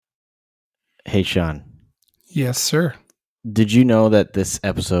Hey, Sean, Yes, sir. did you know that this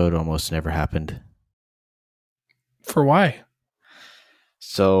episode almost never happened? For why?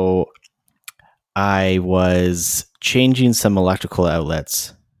 So, I was changing some electrical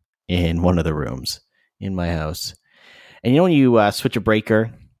outlets in one of the rooms in my house. And when you switch a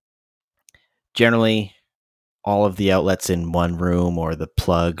breaker, generally all of the outlets in one room or the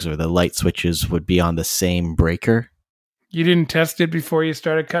plugs or the light switches would be on the same breaker. You didn't test it before you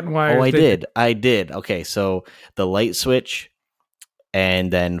started cutting wires? Oh, I did. I did. Okay, so the light switch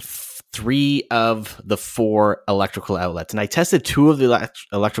and then three of the four electrical outlets. And I tested two of the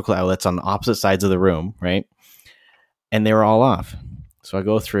electrical outlets on the opposite sides of the room, right? And they were all off. So I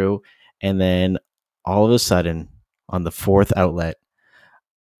go through, and then all of a sudden, on the fourth outlet,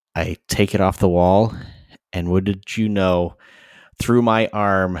 I take it off the wall, and what did you know? Through my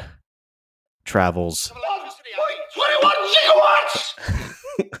arm travels 21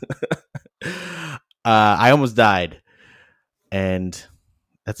 gigawatts! I almost died. And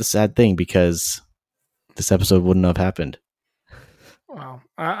that's a sad thing because this episode wouldn't have happened. Wow.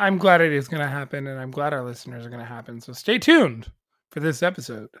 I'm glad it is going to happen, and I'm glad our listeners are going to happen. So stay tuned for this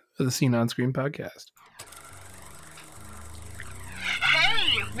episode of the Scene on Screen podcast.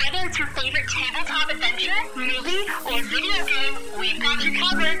 Hey, whether it's your favorite tabletop adventure, movie, or video game, we've got you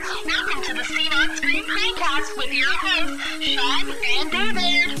covered. Welcome to the Scene on Screen podcast with your hosts, Sean and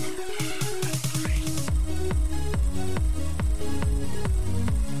David.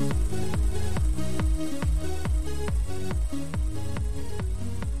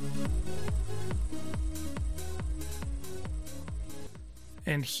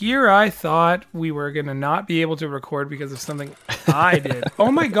 And here I thought we were going to not be able to record because of something I did. Oh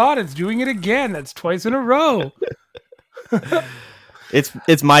my God, it's doing it again. That's twice in a row.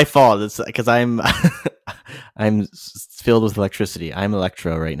 It's my fault. It's because I'm I'm filled with electricity. I'm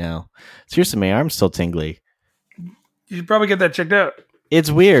electro right now. Seriously, my arm's still tingly. You should probably get that checked out.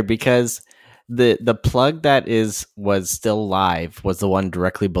 It's weird because the plug that was still live was the one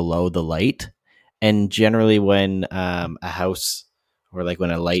directly below the light, and generally when a house or like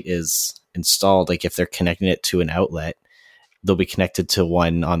when a light is installed, like if they're connecting it to an outlet, they'll be connected to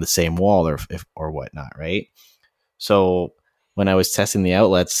one on the same wall or whatnot, right? So when I was testing the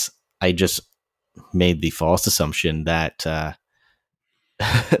outlets, I just made the false assumption that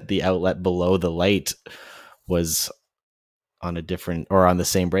the outlet below the light was on a different or on the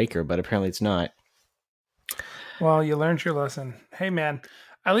same breaker, but apparently it's not. Well, you learned your lesson. Hey, man,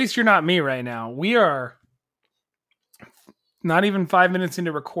 at least you're not me right now. We are not even 5 minutes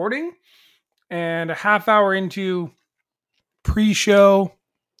into recording and a half hour into pre-show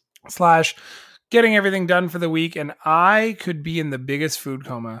 / getting everything done for the week, and I could be in the biggest food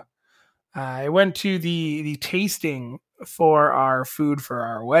coma. I went to the tasting for our food for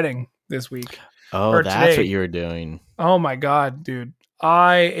our wedding this week. Oh, that's what you were doing. Oh my God, dude.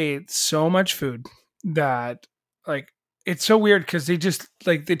 I ate so much food that like it's so weird because they just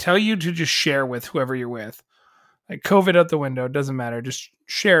like they tell you to just share with whoever you're with. Like COVID out the window, doesn't matter. Just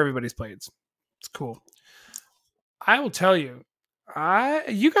share everybody's plates. It's cool. I will tell you,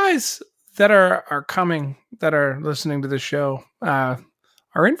 you guys that are coming, that are listening to the show, are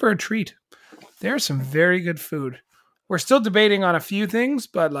in for a treat. There's some very good food. We're still debating on a few things,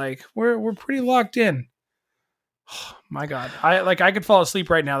 but like we're pretty locked in. Oh, my God, I could fall asleep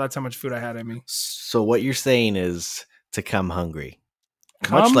right now. That's how much food I had in me. So what you're saying is to come hungry.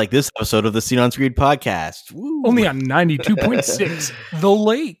 Much like this episode of the Scene on Screen podcast. Woo. Only on 92.6 The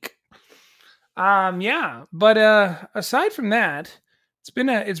Lake. Yeah, but aside from that, it's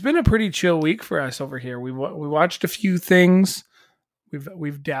been a pretty chill week for us over here. We watched a few things.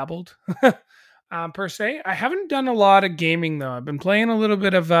 We've dabbled per se. I haven't done a lot of gaming though. I've been playing a little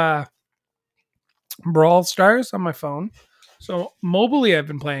bit of Brawl Stars on my phone. So mobilely I've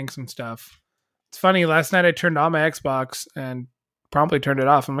been playing some stuff. It's funny, last night I turned on my Xbox and promptly turned it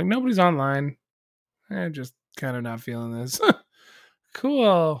off. I'm like, nobody's online. Just kind of not feeling this.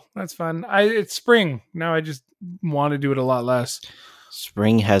 Cool. That's fun. It's spring. Now I just want to do it a lot less.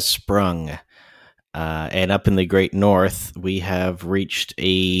 Spring has sprung. And up in the great north, we have reached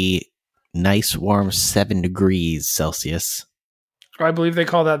a nice warm 7 degrees Celsius. I believe they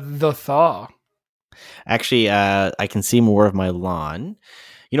call that the thaw. Actually, I can see more of my lawn.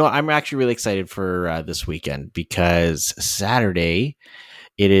 You know what? I'm actually really excited for this weekend because Saturday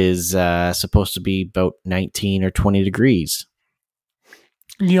it is supposed to be about 19 or 20 degrees.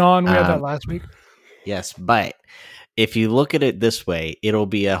 Yawn, we had that last week. Yes, but if you look at it this way, it'll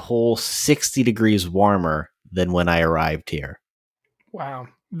be a whole 60 degrees warmer than when I arrived here. Wow.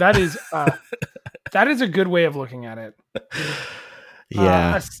 That is a good way of looking at it.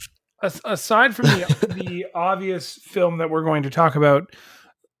 Yeah. Aside from the obvious film that we're going to talk about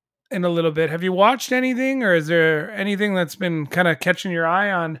in a little bit, have you watched anything, or is there anything that's been kind of catching your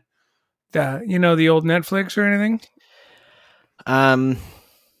eye on the old Netflix or anything?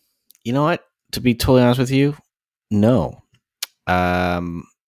 You know what? To be totally honest with you, no. I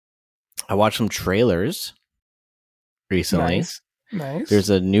watched some trailers recently. Nice. There's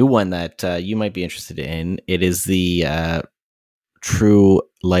a new one that you might be interested in. It is the true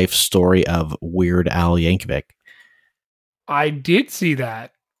life story of Weird Al Yankovic. I did see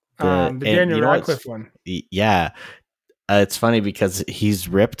that. The Daniel Radcliffe one. Yeah. It's funny because he's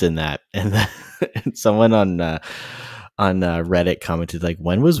ripped in that. And someone on Reddit commented, like,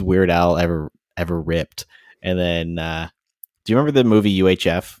 when was Weird Al ever ripped? And then, do you remember the movie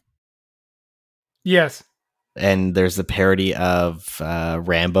UHF? Yes. And there's the parody of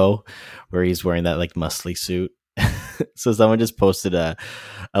Rambo where he's wearing that like muscly suit. So someone just posted a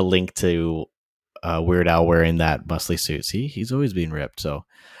link to Weird Al wearing that muscly suit. See, he's always been ripped. So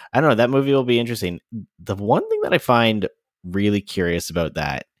I don't know. That movie will be interesting. The one thing that I find really curious about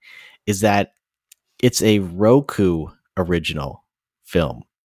that is that it's a Roku original film.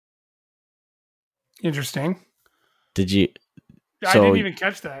 Interesting. Did you? I didn't even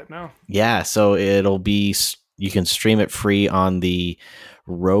catch that. No. Yeah. So it'll be, you can stream it free on the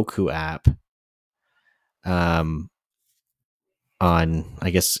Roku app. I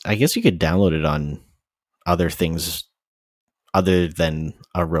guess you could download it on other things other than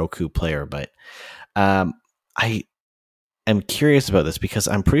a Roku player, but I am curious about this because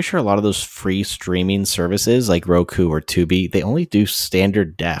I'm pretty sure a lot of those free streaming services like Roku or Tubi, they only do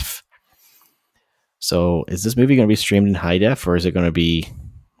standard def. So is this movie going to be streamed in high def, or is it going to be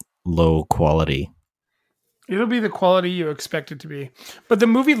low quality? It'll be the quality you expect it to be. But the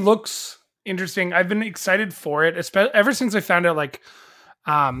movie looks interesting. I've been excited for it, ever since I found out like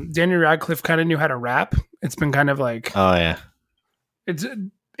Daniel Radcliffe kind of knew how to rap. It's been kind of like, oh yeah, it's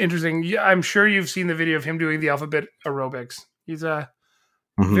interesting. Yeah, I'm sure you've seen the video of him doing the alphabet aerobics. He's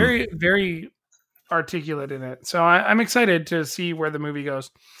very, very articulate in it. So I'm excited to see where the movie goes.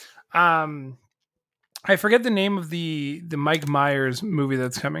 I forget the name of the Mike Myers movie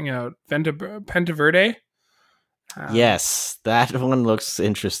that's coming out. Penta Verde. Yes, that one looks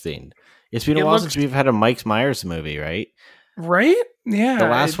interesting. It's been a while since we've had a Mike Myers movie, right? Right? Yeah. The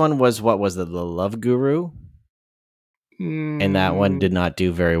last one was, what was it? The Love Guru? And that one did not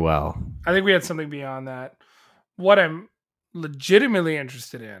do very well. I think we had something beyond that. What I'm legitimately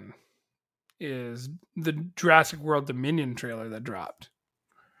interested in is the Jurassic World Dominion trailer that dropped.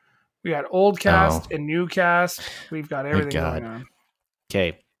 We got old cast and new cast. We've got everything going on.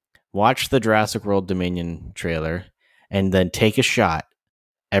 Okay. Watch the Jurassic World Dominion trailer and then take a shot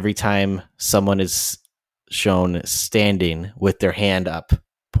every time someone is shown standing with their hand up,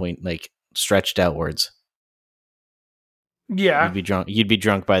 like stretched outwards. Yeah. You'd be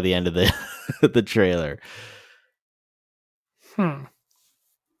drunk by the end of the trailer.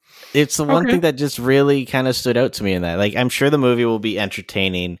 It's the one thing that just really kind of stood out to me in that. Like, I'm sure the movie will be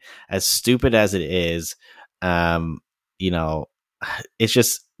entertaining, as stupid as it is. It's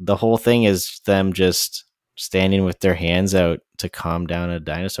just, the whole thing is them just standing with their hands out to calm down a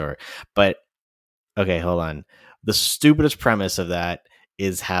dinosaur. But, okay, hold on. The stupidest premise of that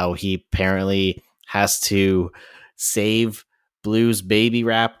is how he apparently has to save Blue's baby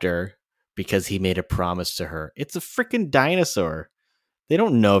raptor because he made a promise to her. It's a freaking dinosaur. They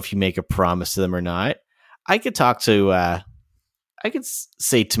don't know if you make a promise to them or not. I could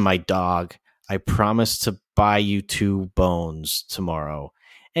say to my dog, I promise to buy you 2 bones tomorrow,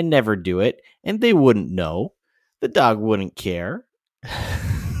 and never do it. And they wouldn't know. The dog wouldn't care.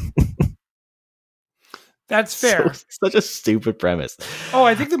 That's fair. Such a stupid premise. Oh,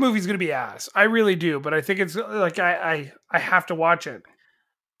 I think the movie's going to be ass. I really do. But I think it's like, I have to watch it.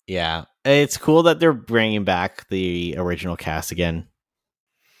 Yeah. It's cool that they're bringing back the original cast again.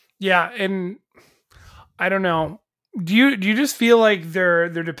 Yeah, and I don't know. Do you just feel like they're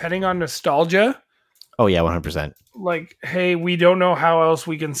depending on nostalgia? Oh yeah, 100%. Like, hey, we don't know how else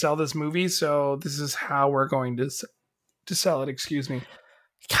we can sell this movie, so this is how we're going to sell it. Excuse me.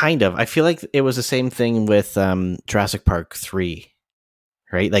 Kind of. I feel like it was the same thing with Jurassic Park 3,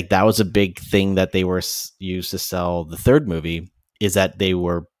 right? Like, that was a big thing that they were used to sell the third movie, is that they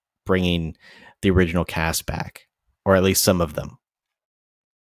were bringing the original cast back, or at least some of them.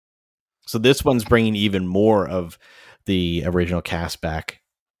 So this one's bringing even more of the original cast back.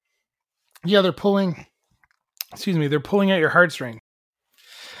 Yeah, they're pulling at your heartstring.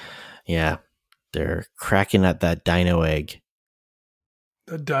 Yeah, they're cracking at that dino egg.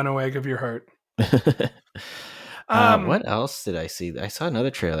 The dino egg of your heart. What else did I see? I saw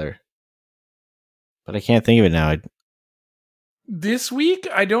another trailer. but I can't think of it now. This week,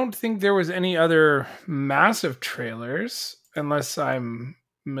 I don't think there was any other massive trailers, unless I'm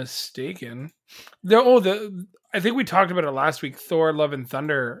mistaken. I think we talked about it last week. Thor: Love and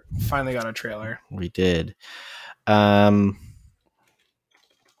Thunder finally got a trailer. We did. Man,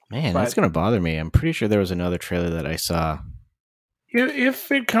 that's gonna bother me. I'm pretty sure there was another trailer that I saw. If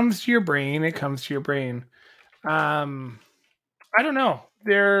it comes to your brain, it comes to your brain. I don't know.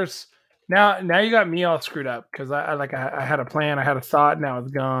 There's now you got me all screwed up because I had a plan, I had a thought, now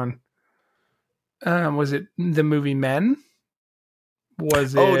it's gone. Was it the movie Men?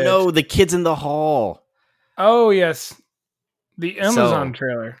 Was it? Oh no, The Kids in the Hall. Oh yes, the Amazon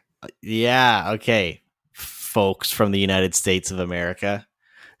trailer. Yeah, okay. Folks from the United States of America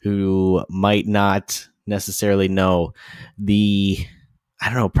who might not necessarily know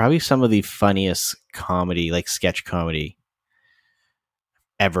probably some of the funniest comedy, like sketch comedy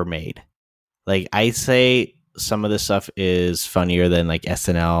ever made. Like, I say some of this stuff is funnier than like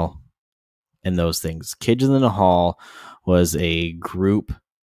SNL and those things. Kids in the Hall was a group.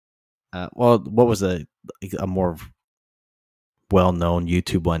 What was a more well-known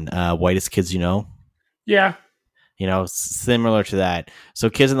YouTube one? Whitest Kids You Know? Yeah. Similar to that.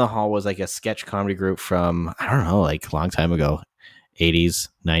 So Kids in the Hall was like a sketch comedy group from, I don't know, like a long time ago, 80s,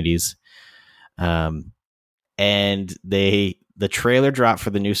 90s. And the trailer dropped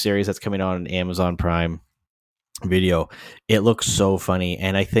for the new series that's coming on Amazon Prime Video. It looks so funny.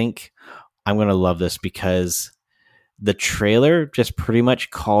 And I think I'm going to love this because the trailer just pretty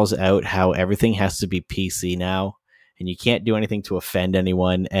much calls out how everything has to be PC now and you can't do anything to offend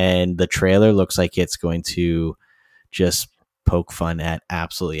anyone. And the trailer looks like it's going to just poke fun at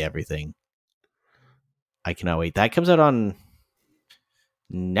absolutely everything. I cannot wait. That comes out on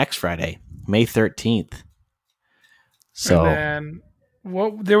next Friday, May 13th. So, and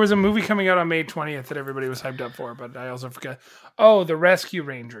then, there was a movie coming out on May 20th that everybody was hyped up for, but I also forgot. Oh, The Rescue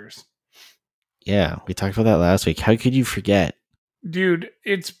Rangers. Yeah, we talked about that last week. How could you forget? Dude,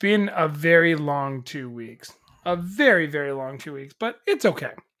 it's been a very long 2 weeks. A very, very long 2 weeks, but it's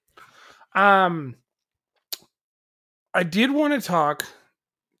okay. I did want to talk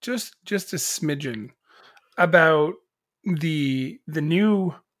just a smidgen about the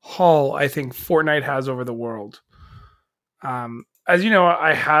new haul I think Fortnite has over the world. As you know,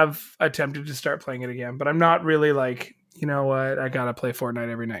 I have attempted to start playing it again, but I'm not really like, you know what, I gotta play Fortnite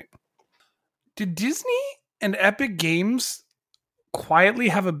every night. Did Disney and Epic Games quietly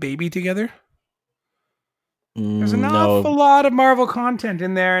have a baby together? There's an awful lot of Marvel content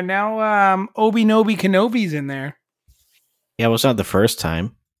in there, and now Obi-Nobi Kenobi's in there. Yeah, well, it's not the first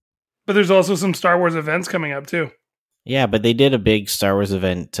time. But there's also some Star Wars events coming up, too. Yeah, but they did a big Star Wars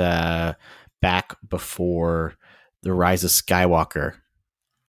event back before The Rise of Skywalker.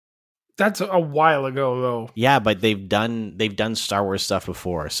 That's a while ago, though. Yeah, but they've done Star Wars stuff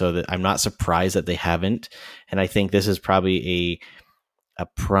before, so that I'm not surprised that they haven't. And I think this is probably a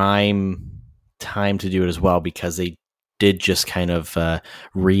prime time to do it as well, because they did just kind of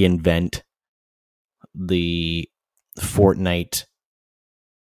reinvent the Fortnite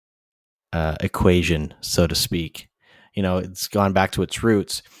equation, so to speak. It's gone back to its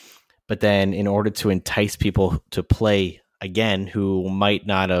roots, but then in order to entice people to play again, who might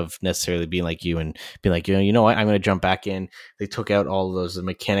not have necessarily been like you and be like, you know what, I'm going to jump back in. They took out all of those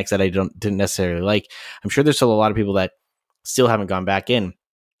mechanics that I didn't necessarily like. I'm sure there's still a lot of people that still haven't gone back in.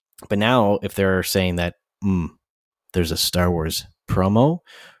 But now, if they're saying that there's a Star Wars promo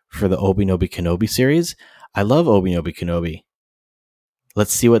for the Obi-Nobi Kenobi series, I love Obi-Nobi Kenobi.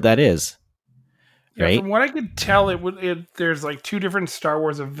 Let's see what that is. Yeah, right? From what I could tell, there's like 2 different Star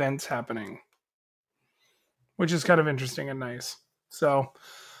Wars events happening, which is kind of interesting and nice. So,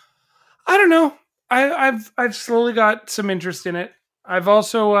 I don't know. I've slowly got some interest in it. I've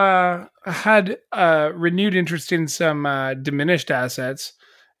also had renewed interest in some diminished assets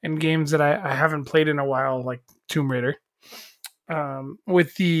and games that I haven't played in a while, like Tomb Raider.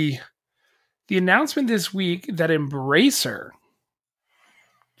 With the announcement this week that Embracer.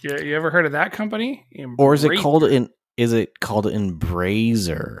 You ever heard of that company? Embracer. Or is it called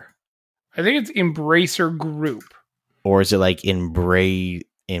Embracer? I think it's Embracer Group. Or is it like Embrazier?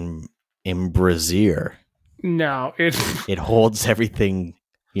 No, it holds everything,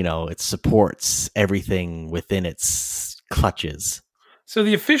 it supports everything within its clutches. So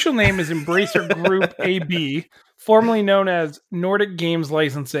the official name is Embracer Group AB, formerly known as Nordic Games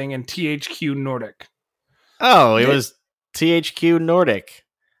Licensing and THQ Nordic. Oh, it was THQ Nordic.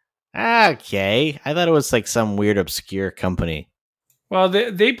 Okay. I thought it was like some weird obscure company. Well,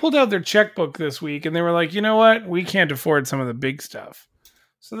 they pulled out their checkbook this week and they were like, you know what? We can't afford some of the big stuff.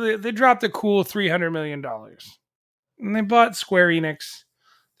 So they dropped a cool $300 million. And they bought Square Enix.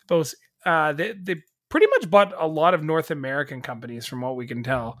 Both they pretty much bought a lot of North American companies from what we can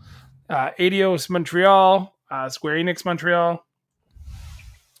tell. Eidos Montreal, Square Enix Montreal.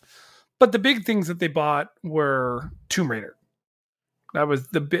 But the big things that they bought were Tomb Raider. That was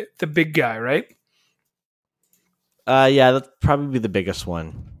the big guy, right? Yeah, that's probably the biggest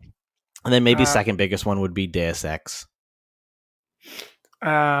one. And then maybe second biggest one would be Deus Ex.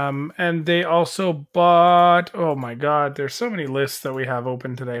 And they also bought, oh my god, there's so many lists that we have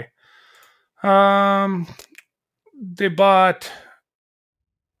open today. They bought,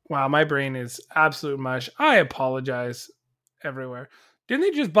 wow, my brain is absolute mush. I apologize everywhere. Didn't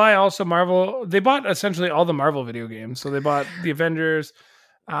they just buy also Marvel? They bought essentially all the Marvel video games. So they bought the Avengers,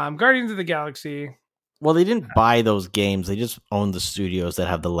 Guardians of the Galaxy. Well, they didn't buy those games. They just own the studios that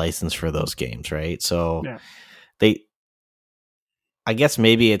have the license for those games, right? So I guess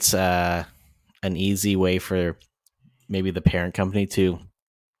maybe it's an easy way for maybe the parent company to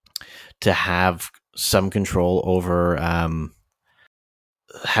have some control over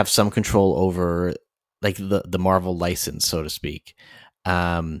like the Marvel license, so to speak.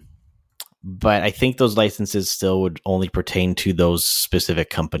 But I think those licenses still would only pertain to those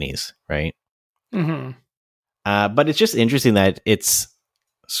specific companies, right? Mm-hmm. But it's just interesting that it's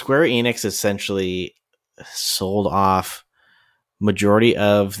Square Enix essentially sold off majority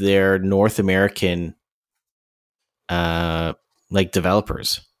of their North American like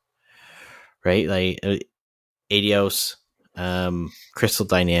developers, right? Like Eidos, Crystal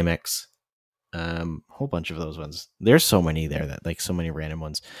Dynamics, whole bunch of those ones. There's so many there that like so many random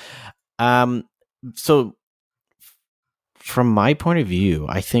ones. So from my point of view,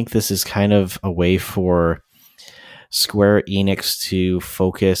 I think this is kind of a way for Square Enix to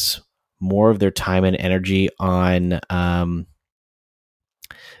focus more of their time and energy on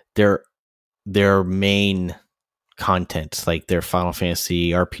their main content, like their Final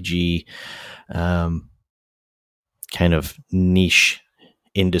Fantasy RPG kind of niche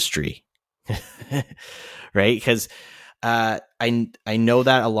industry. Right? Because I know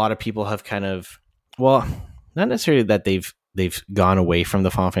that a lot of people have kind of, well, not necessarily that they've gone away from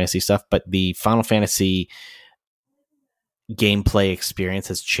the Final Fantasy stuff, but the Final Fantasy gameplay experience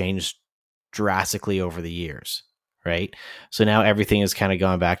has changed drastically over the years, right? So now everything is kind of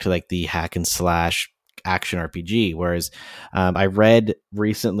gone back to like the hack and slash action RPG, whereas I read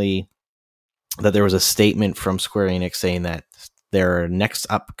recently that there was a statement from Square Enix saying that their next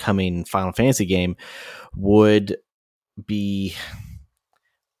upcoming Final Fantasy game would be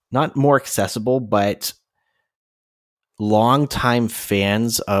not more accessible, but longtime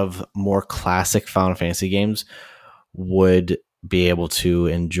fans of more classic Final Fantasy games would be able to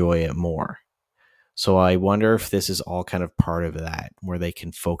enjoy it more. So I wonder if this is all kind of part of that, where they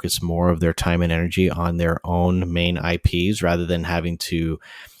can focus more of their time and energy on their own main IPs rather than having to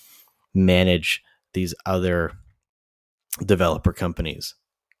manage these other developer companies,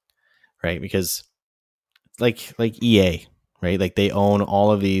 right? Because like EA, right? Like they own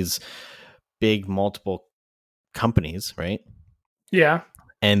all of these big multiple companies, right? Yeah.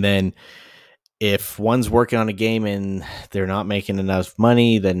 And then if one's working on a game and they're not making enough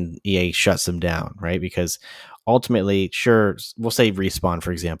money, then EA shuts them down, right? Because ultimately, sure, we'll say Respawn,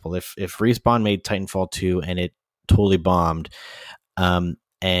 for example. If Respawn made Titanfall 2 and it totally bombed,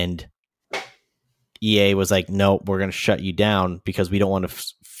 and EA was like, no, we're going to shut you down because we don't want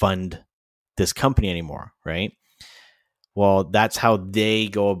to fund this company anymore, right? Well, that's how they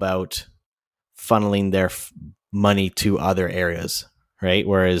go about funneling their money to other areas, right?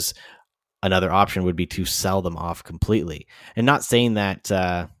 Whereas another option would be to sell them off completely. And not saying that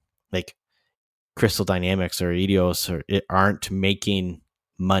like Crystal Dynamics or Eidos aren't making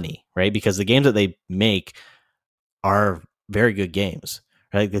money, right? Because the games that they make are very good games.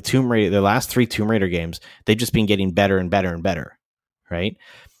 Right? Like the Tomb Raider, the last 3 Tomb Raider games, they've just been getting better and better and better, right?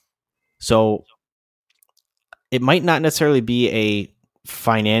 So it might not necessarily be a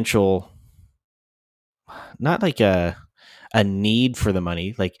financial, not like a need for the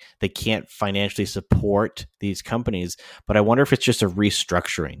money, like they can't financially support these companies, but I wonder if it's just a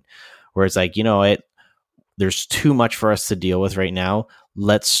restructuring where it's like, you know, there's too much for us to deal with right now.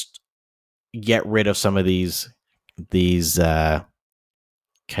 Let's get rid of some of these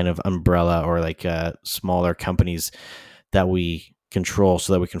kind of umbrella or like smaller companies that we control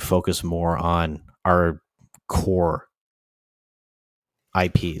so that we can focus more on our core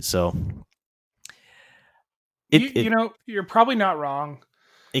IP. So you know, you're probably not wrong.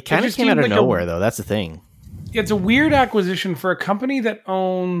 It kind of came out of nowhere, though. That's the thing. It's a weird acquisition for a company that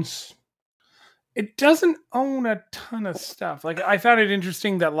owns It doesn't own a ton of stuff. Like I found it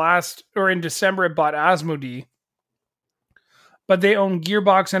interesting that in December it bought Asmodee, but they own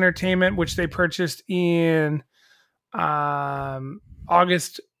Gearbox Entertainment, which they purchased in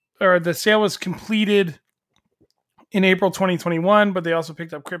August, or the sale was completed in April 2021, but they also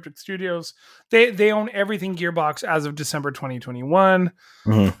picked up Cryptic Studios. They own everything Gearbox as of December 2021.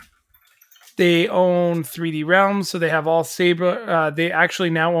 Mm-hmm. They own 3D Realms, so they have all Saber. They actually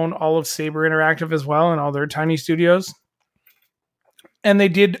now own all of Saber Interactive as well, and all their tiny studios. And they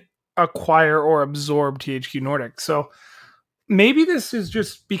did acquire or absorb THQ Nordic. So maybe this is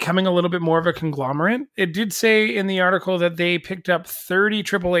just becoming a little bit more of a conglomerate. It did say in the article that they picked up 30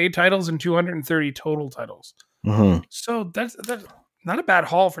 AAA titles and 230 total titles. Mm-hmm. So that's not a bad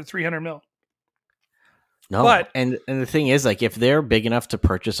haul for 300 mil. No, But- and the thing is, like, if they're big enough to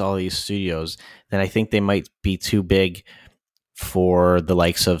purchase all these studios, then I think they might be too big for the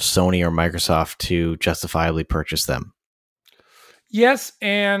likes of Sony or Microsoft to justifiably purchase them. Yes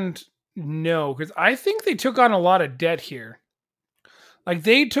and no, because I think they took on a lot of debt here. Like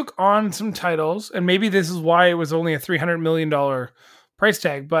they took on some titles, and maybe this is why it was only a $300 million price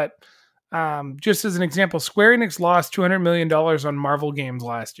tag. But just as an example, Square Enix lost $200 million on Marvel games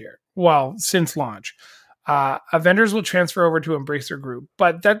last year. Well, since launch. Avengers will transfer over to Embracer Group,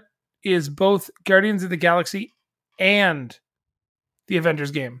 but that is both Guardians of the Galaxy and the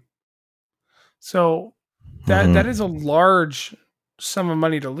Avengers game. So that is a large sum of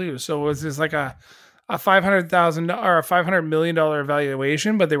money to lose. So was this like a $500,000 or a $500 million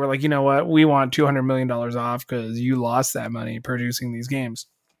valuation? But they were like, you know what, we want $200 million off because you lost that money producing these games.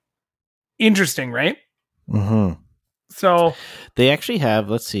 Interesting, right? Mm-hmm. So they actually have,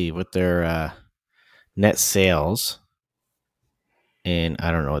 let's see, with their net sales in,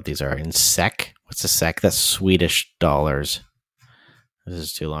 I don't know what these are, in SEK. What's a SEK? That's Swedish dollars. This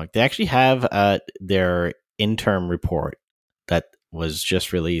is too long. They actually have their interim report that was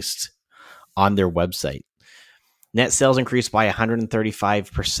just released on their website. Net sales increased by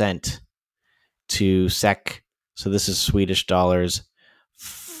 135% to SEK. So this is Swedish dollars,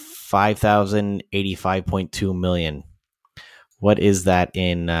 5,085.2 million. What is that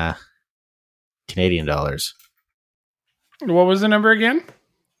in Canadian dollars? what was the number again?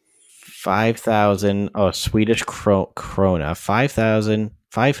 5,000. Oh, Swedish krona.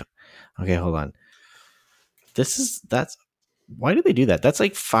 5,005. Okay, hold on. That's why do they do that? That's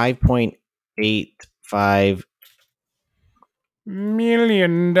like 5.85 $1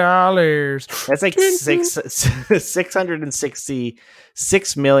 million. That's like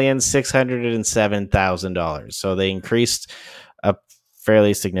 666,607,000. So they increased a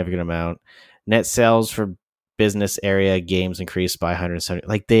fairly significant amount. Net sales for business area games increased by 170.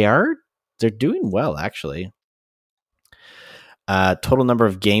 Like they're doing well actually. Total number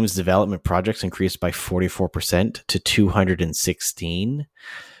of games development projects increased by 44% to 216.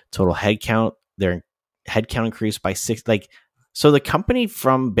 Total headcount, their headcount increased by 6. Like, so the company,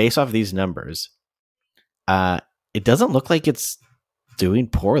 from based off of these numbers, it doesn't look like it's doing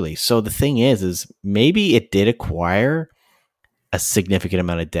poorly. So the thing is maybe it did acquire a significant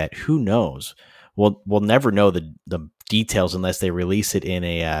amount of debt. Who knows? We'll never know the details unless they release it in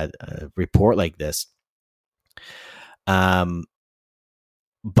a report like this.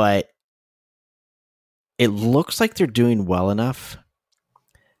 But it looks like they're doing well enough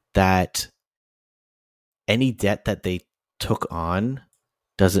that any debt that they took on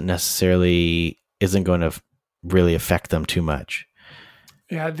isn't going to really affect them too much.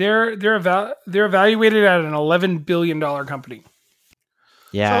 Yeah, they're evaluated at an $11 billion company.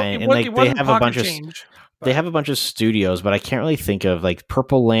 Yeah, So and it like they wasn't have a bunch pocket of change, they have a bunch of studios, but I can't really think of like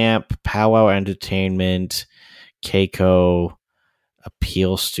Purple Lamp, Powwow Entertainment, Keiko,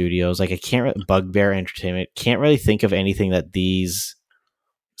 Appeal Studios. Like I can't Bugbear Entertainment. Can't really think of anything that these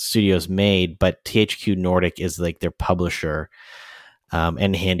studios made, but THQ Nordic is like their publisher,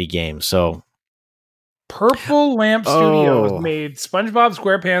 and Handy Games. So Purple Lamp Studios made SpongeBob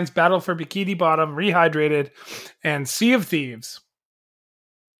SquarePants, Battle for Bikini Bottom, Rehydrated, and Sea of Thieves.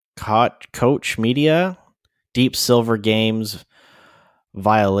 Coach Media, Deep Silver Games,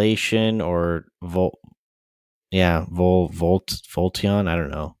 Violation or Voltion, I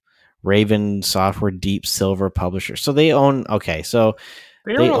don't know. Raven Software, Deep Silver Publisher. So they own, so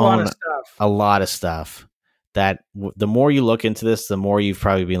they own a lot of stuff that the more you look into this, the more you've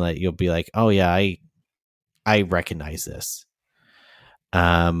probably been like, you'll be like, oh yeah, I recognize this.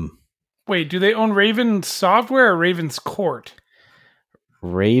 Wait, do they own Raven Software or Raven's Court?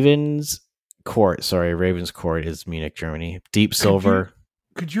 Ravens Court is Munich, Germany. Deep Silver.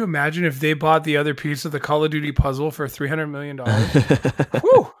 Could you imagine if they bought the other piece of the Call of Duty puzzle for $300 million?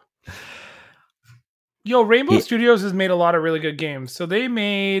 Whew. Yo, Rainbow He- Studios has made a lot of really good games. So they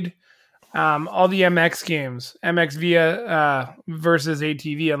made all the MX games, MX Via versus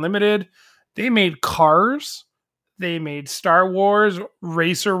ATV Unlimited. They made Cars. They made Star Wars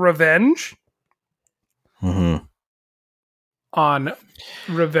Racer Revenge Mhm. on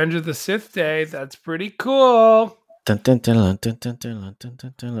Revenge of the Sith Day. That's pretty cool. Dun, dun, dun, dun, dun, dun,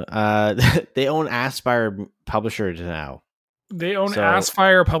 dun, dun, dun. They own Aspire Publishers now. They own So-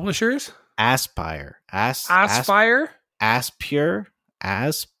 Aspire Publishers. Aspire. Aspire? Aspire.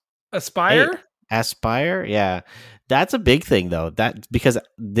 Aspire? Aspire. Yeah. That's a big thing though. That because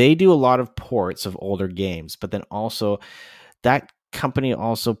they do a lot of ports of older games, but then also that company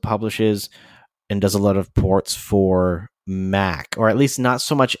also publishes and does a lot of ports for Mac, or at least not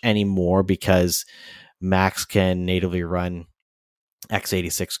so much anymore because Macs can natively run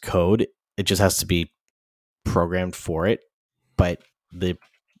x86 code. It just has to be programmed for it. But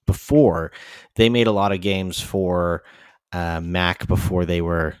before they made a lot of games for Mac before they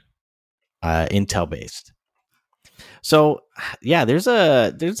were Intel based. So yeah, there's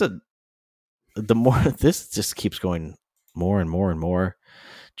a the more this just keeps going more and more and more.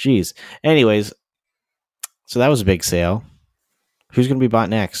 Jeez. Anyways, so that was a big sale. Who's going to be bought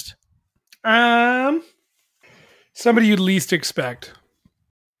next? Somebody you'd least expect.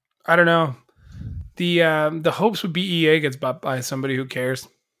 I don't know. The hopes would be EA gets bought by somebody who cares.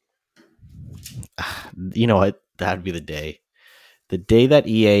 You know what? That'd be the day. The day that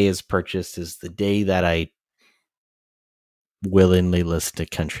EA is purchased is the day that I willingly listen to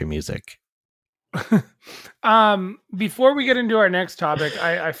country music. Before we get into our next topic,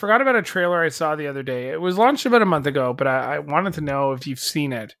 I forgot about a trailer I saw the other day. It was launched about a month ago, but I wanted to know if you've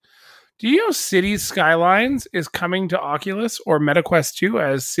seen it. Do you know Cities Skylines is coming to Oculus or MetaQuest 2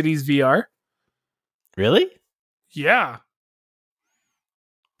 as Cities VR? Really? Yeah.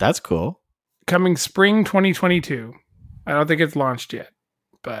 That's cool. Coming spring 2022. I don't think it's launched yet,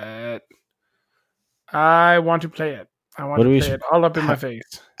 but I want to play it. I want What do to we play s- it all up in my how-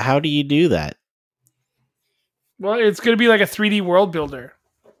 face. How do you do that? Well, it's going to be like a 3D world builder.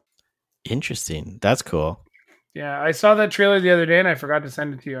 Interesting. That's cool. Yeah, I saw that trailer the other day and I forgot to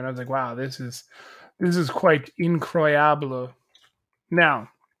send it to you, and I was like, "Wow, this is quite incroyable." Now,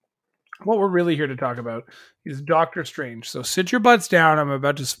 what we're really here to talk about is Doctor Strange. So sit your butts down. I'm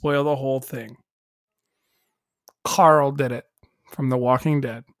about to spoil the whole thing. Carl did it from The Walking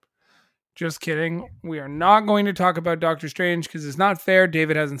Dead. Just kidding. We are not going to talk about Doctor Strange because it's not fair.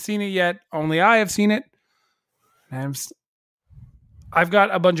 David hasn't seen it yet. Only I have seen it. And I've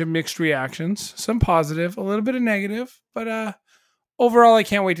got a bunch of mixed reactions, some positive, a little bit of negative, but overall, I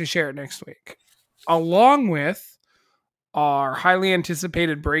can't wait to share it next week, along with our highly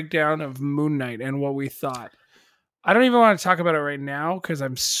anticipated breakdown of Moon Knight and what we thought. I don't even want to talk about it right now because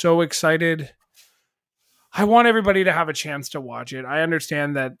I'm so excited. I want everybody to have a chance to watch it. I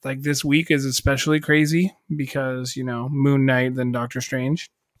understand that like this week is especially crazy because, you know, Moon Knight, then Doctor Strange.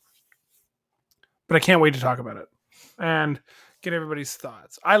 But I can't wait to talk about it and get everybody's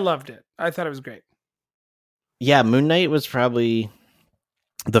thoughts. I loved it. I thought it was great. Yeah, Moon Knight was probably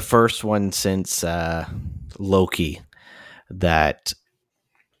the first one since Loki that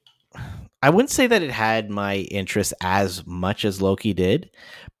I wouldn't say that it had my interest as much as Loki did,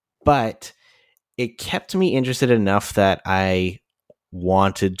 but it kept me interested enough that I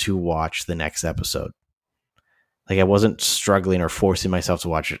wanted to watch the next episode. Like I wasn't struggling or forcing myself to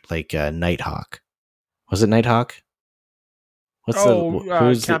watch it like Nighthawk. Was it Nighthawk?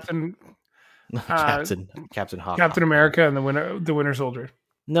 Who's Captain Captain Hawk? Captain America and the Winter Soldier.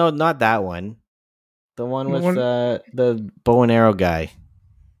 No, not that one. The one The with one- the bow and arrow guy.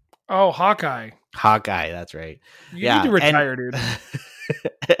 Oh, Hawkeye. Hawkeye, that's right. You need to retire, dude.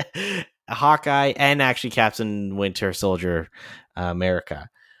 Hawkeye and actually Captain Winter Soldier America.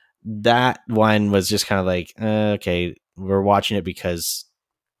 That one was just kind of like, okay, we're watching it because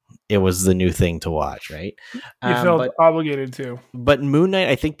it was the new thing to watch, right? You felt obligated to. But Moon Knight,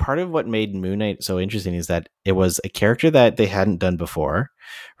 I think part of what made Moon Knight so interesting is that it was a character that they hadn't done before,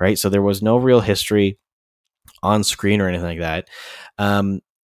 right? So there was no real history on screen or anything like that.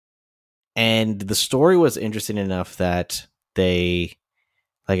 And the story was interesting enough that they,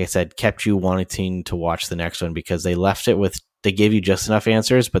 like I said, kept you wanting to watch the next one because they left it with, they gave you just enough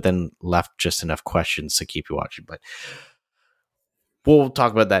answers, but then left just enough questions to keep you watching. But we'll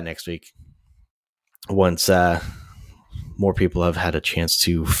talk about that next week once more people have had a chance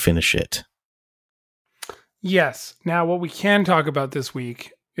to finish it. Yes. Now, what we can talk about this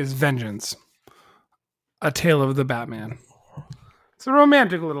week is Vengeance, a tale of the Batman. It's a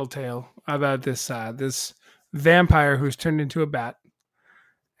romantic little tale about this vampire who's turned into a bat,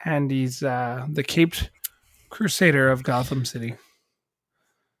 and he's the caped crusader of Gotham City.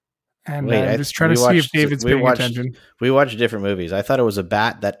 And Wait, I'm just trying to see if David's paying attention. We watched different movies. I thought it was a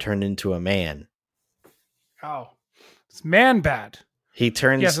bat that turned into a man. Oh, it's Man-Bat. He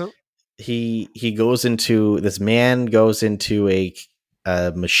turns. Yeah, so- he goes into this man goes into a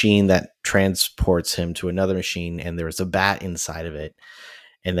machine that transports him to another machine, and there's a bat inside of it,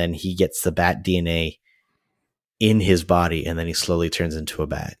 and then he gets the bat DNA in his body, and then he slowly turns into a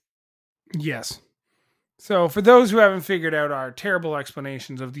bat. Yes. So for those who haven't figured out our terrible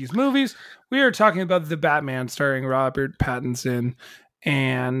explanations of these movies, we are talking about The Batman starring Robert Pattinson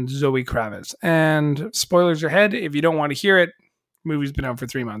and Zoe Kravitz. And spoilers ahead, if you don't want to hear it, movie's been out for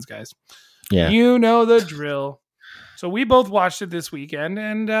 3 months, guys. Yeah. You know the drill. So we both watched it this weekend,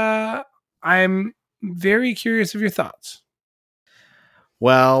 and I'm very curious of your thoughts.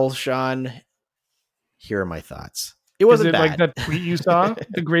 Well, Sean, here are my thoughts. It wasn't bad. Like that tweet you saw?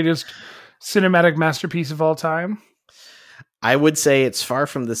 The greatest cinematic masterpiece of all time? I would say it's far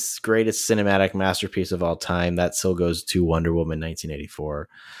from the greatest cinematic masterpiece of all time. That still goes to Wonder Woman 1984.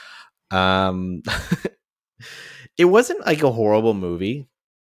 It wasn't like a horrible movie.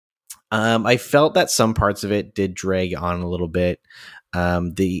 I felt that some parts of it did drag on a little bit.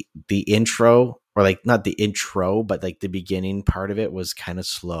 The intro, or like not the intro, but like the beginning part of it was kind of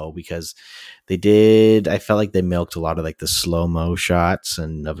slow because I felt like they milked a lot of like the slow-mo shots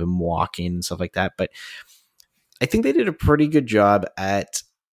and of him walking and stuff like that. But I think they did a pretty good job at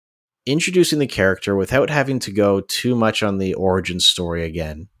introducing the character without having to go too much on the origin story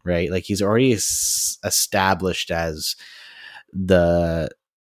again, right? Like he's already established as the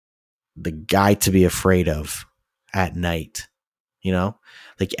guy to be afraid of at night, you know,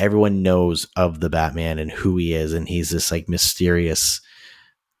 like everyone knows of the Batman and who he is. And he's this like mysterious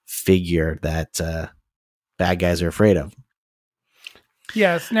figure that bad guys are afraid of.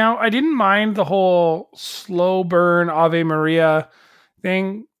 Yes. Now I didn't mind the whole slow burn Ave Maria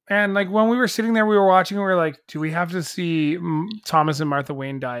thing. And like when we were sitting there, we were watching, we were like, do we have to see Thomas and Martha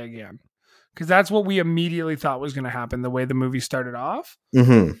Wayne die again? Because that's what we immediately thought was going to happen the way the movie started off.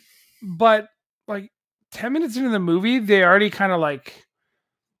 Mm-hmm. But like 10 minutes into the movie, they already kind of like,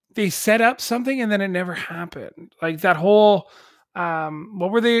 they set up something and then it never happened. Like that whole,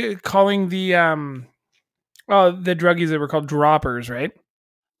 what were they calling the druggies that were called droppers, right?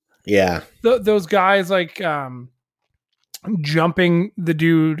 Yeah. Those guys like, jumping the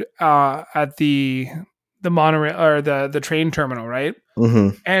dude at the monorail or the train terminal, right?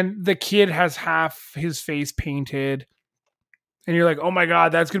 Mm-hmm. And the kid has half his face painted, and you're like, oh my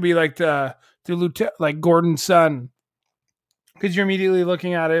god, that's gonna be like the lieutenant, like Gordon's son, because you're immediately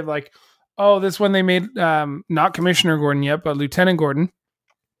looking at it like, oh, this one they made not Commissioner Gordon yet, but Lieutenant Gordon.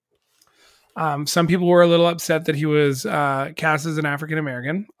 Some people were a little upset that he was cast as an African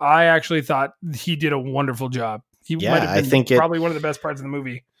American. I actually thought he did a wonderful job. He might have been probably one of the best parts of the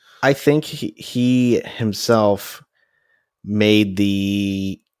movie. I think he himself made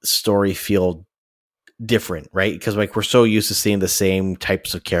the story feel different, right? Because like we're so used to seeing the same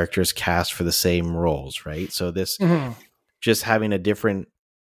types of characters cast for the same roles, right? So this just having a different,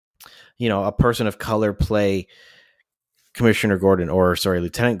 you know, a person of color play Lieutenant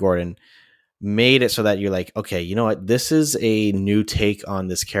Gordon made it so that you're like, okay, you know what? This is a new take on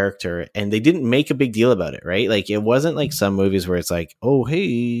this character. And they didn't make a big deal about it, right? Like it wasn't like some movies where it's like, oh,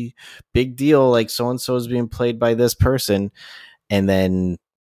 hey, big deal. Like so-and-so is being played by this person. And then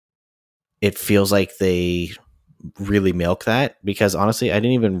it feels like they really milk that, because honestly, I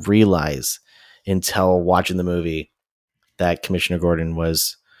didn't even realize until watching the movie that Commissioner Gordon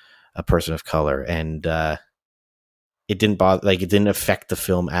was a person of color. And, it didn't bother, like it didn't affect the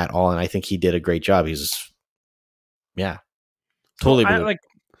film at all, and I think he did a great job. He's, totally.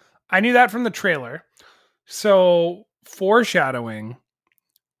 I knew that from the trailer. So foreshadowing,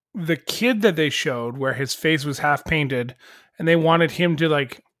 the kid that they showed where his face was half painted, and they wanted him to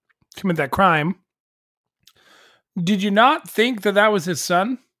like commit that crime. Did you not think that was his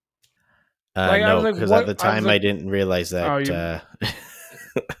son? No, because at the time I didn't realize that.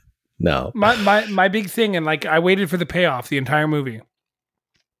 No. My big thing, and like I waited for the payoff the entire movie.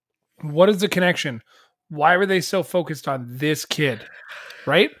 What is the connection? Why were they so focused on this kid?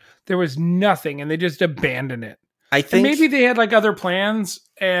 Right? There was nothing, and they just abandoned it. I think maybe they had like other plans,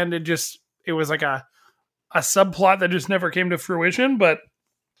 and it was like a subplot that just never came to fruition. But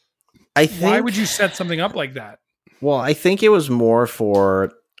why would you set something up like that? Well, I think it was more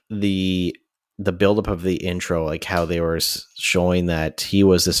for the buildup of the intro, like how they were showing that he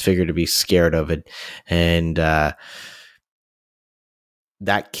was this figure to be scared of it. And that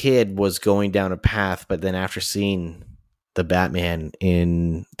kid was going down a path, but then after seeing the Batman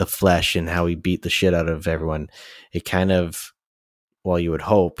in the flesh and how he beat the shit out of everyone, it kind of, well, you would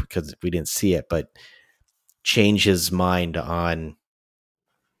hope, because we didn't see it, but change his mind on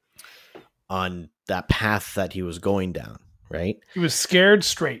that path that he was going down, right? He was scared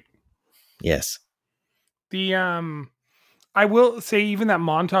straight. Yes. The I will say even that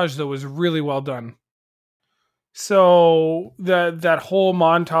montage though was really well done. So that whole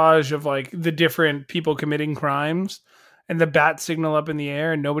montage of like the different people committing crimes and the bat signal up in the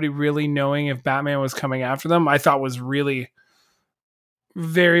air and nobody really knowing if Batman was coming after them, I thought was really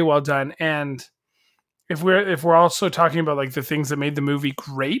very well done. And if we're also talking about like the things that made the movie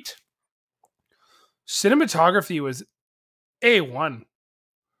great, cinematography was A1.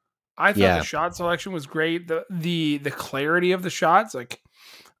 I thought the shot selection was great. The clarity of the shots, like,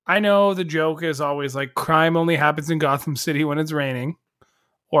 I know the joke is always like crime only happens in Gotham City when it's raining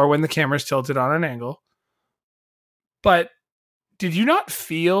or when the camera's tilted on an angle. But did you not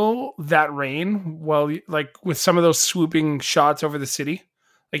feel that rain like with some of those swooping shots over the city?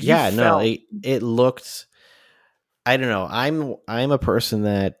 Like, it looked, I don't know. I'm a person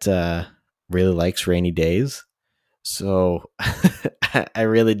that really likes rainy days. So I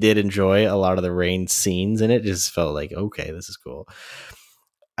really did enjoy a lot of the rain scenes, and it just felt like, okay, this is cool.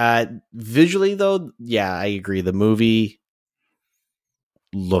 Visually though, yeah, I agree. The movie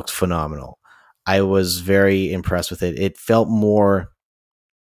looked phenomenal. I was very impressed with it. It felt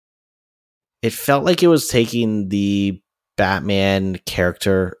like it was taking the Batman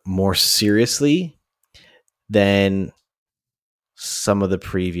character more seriously than some of the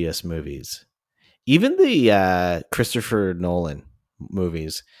previous movies. Even the Christopher Nolan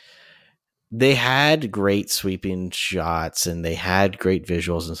movies, they had great sweeping shots and they had great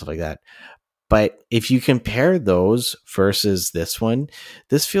visuals and stuff like that. But if you compare those versus this one,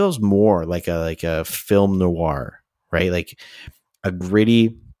 this feels more like a film noir, right? Like a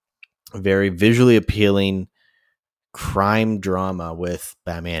gritty, very visually appealing crime drama with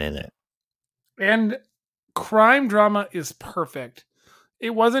Batman in it. And crime drama is perfect.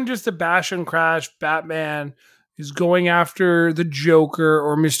 It wasn't just a bash and crash. Batman is going after the Joker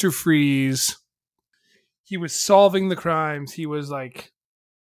or Mr. Freeze. He was solving the crimes. He was like,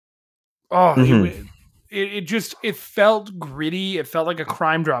 it felt gritty. It felt like a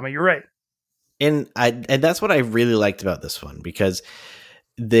crime drama. You're right. And that's what I really liked about this one, because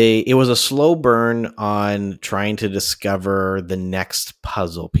it was a slow burn on trying to discover the next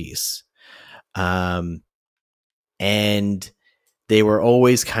puzzle piece. And they were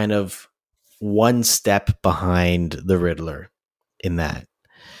always kind of one step behind the Riddler in that.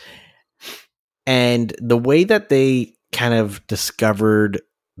 And the way that they kind of discovered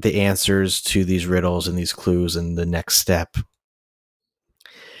the answers to these riddles and these clues and the next step,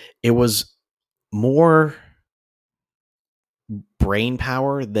 it was more brain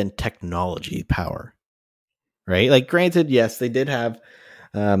power than technology power, right? Like, granted, yes, they did have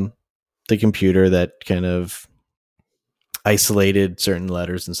the computer that kind of isolated certain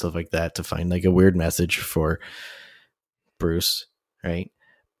letters and stuff like that to find like a weird message for Bruce, right?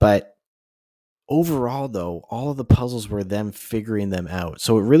 But overall, though, all of the puzzles were them figuring them out.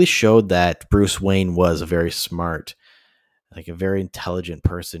 So it really showed that Bruce Wayne was a very smart, like a very intelligent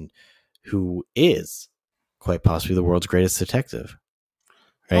person who is quite possibly the world's greatest detective,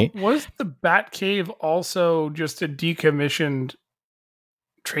 right? Was the Batcave also just a decommissioned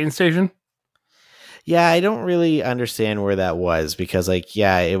train station? Yeah, I don't really understand where that was, because like,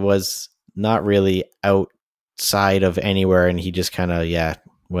 yeah, it was not really outside of anywhere, and he just kind of,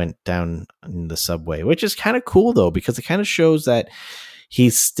 went down in the subway, which is kind of cool though, because it kind of shows that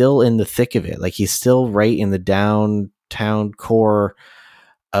he's still in the thick of it. Like, he's still right in the downtown core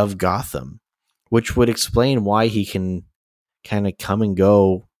of Gotham, which would explain why he can kind of come and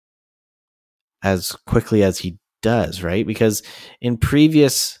go as quickly as he does, right? Because in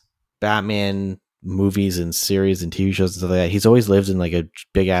previous Batman movies and series and TV shows and stuff like that, he's always lived in like a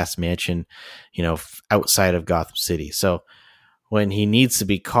big ass mansion, outside of Gotham City. So when he needs to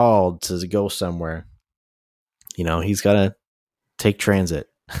be called to go somewhere, he's got to take transit,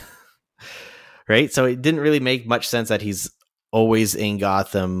 right? So it didn't really make much sense that he's always in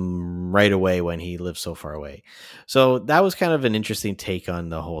Gotham right away when he lives so far away. So that was kind of an interesting take on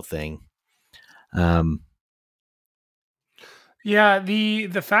the whole thing. Yeah, the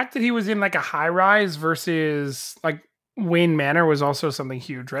fact that he was in like a high rise versus like Wayne Manor was also something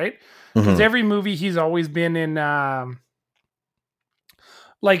huge, right? Because every movie he's always been in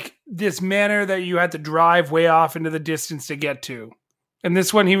like this manor that you had to drive way off into the distance to get to. And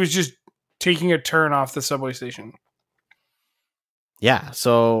this one he was just taking a turn off the subway station. Yeah,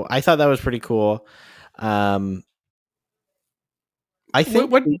 so I thought that was pretty cool. I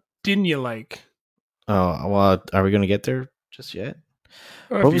think. What didn't you like? Oh well, are we going to get there just yet?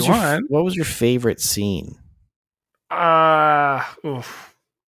 Or if you want. What was your favorite scene? Oof.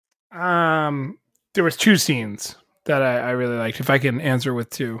 There was two scenes that I really liked. If I can answer with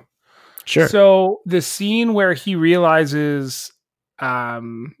two. Sure. So the scene where he realizes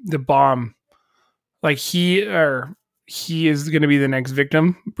the bomb, like he is going to be the next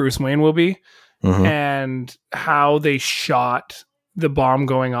victim, Bruce Wayne will be, and how they shot the bomb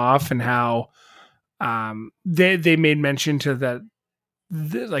going off, and how they made mention to that,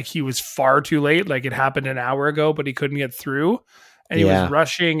 like he was far too late, like it happened an hour ago, but he couldn't get through. And he was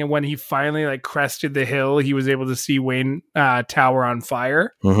rushing, and when he finally like crested the hill, he was able to see Wayne Tower on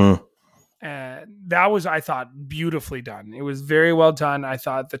fire. And that was, I thought, beautifully done. It was very well done. I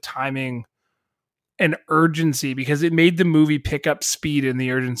thought the timing and urgency, because it made the movie pick up speed in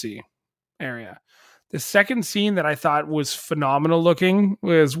the urgency area. The second scene that I thought was phenomenal looking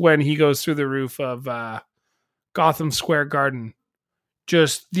was when he goes through the roof of Gotham Square Garden.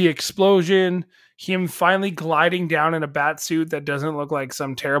 Just the explosion, him finally gliding down in a bat suit that doesn't look like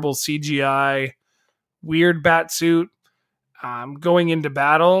some terrible CGI weird bat suit, going into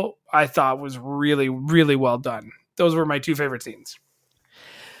battle, I thought was really, really well done. Those were my two favorite scenes.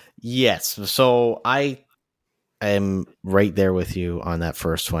 Yes. So I am right there with you on that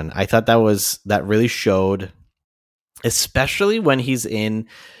first one. I thought that really showed, especially when he's in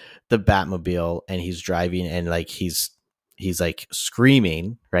the Batmobile and he's driving and like he's like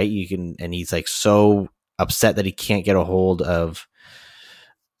screaming, right? And he's like so upset that he can't get a hold of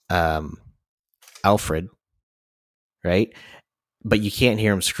Alfred, right? But you can't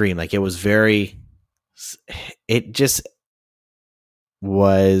hear him scream. Like it just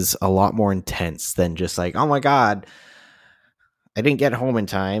was a lot more intense than just like, oh my God, I didn't get home in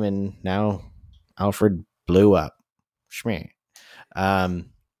time and now Alfred blew up. Shmeh. That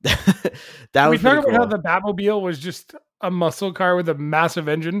we was talk about cool. how the Batmobile was just a muscle car with a massive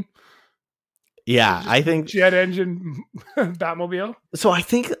engine. Yeah, I think jet engine Batmobile. So I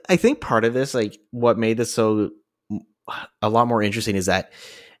think part of this, like what made this so a lot more interesting, is that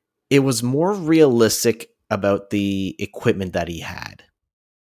it was more realistic about the equipment that he had.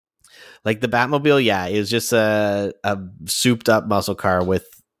 Like the Batmobile, yeah, it was just a souped up muscle car with,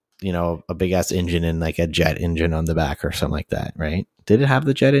 you know, a big ass engine and like a jet engine on the back or something like that, right? Did it have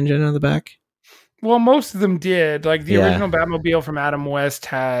the jet engine on the back? Well, most of them did. Like the original Batmobile from Adam West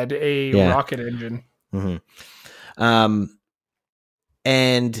had a rocket engine.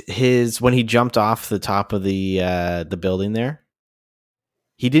 And when he jumped off the top of the building there,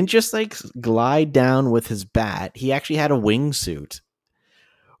 he didn't just like glide down with his bat. He actually had a wingsuit,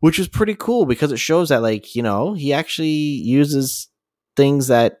 which is pretty cool because it shows that, like, you know, he actually uses things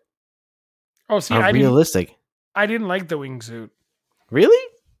that are realistic. I didn't like the wingsuit. Really?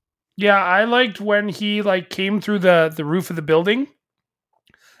 Yeah, I liked when he like came through the roof of the building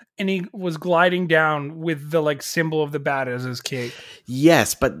and he was gliding down with the like symbol of the bat as his cape.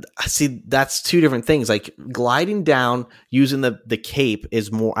 Yes, but see, that's two different things. Like gliding down using the cape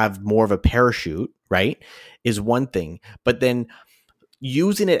is more of a parachute, right? Is one thing. But then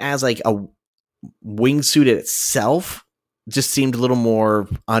using it as like a wingsuit itself just seemed a little more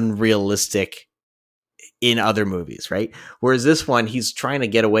unrealistic in other movies, right? Whereas this one, he's trying to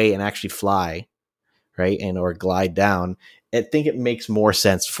get away and actually fly, right? Or glide down. I think it makes more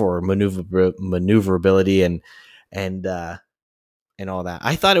sense for maneuverability and all that.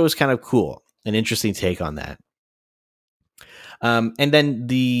 I thought it was kind of cool, an interesting take on that. And then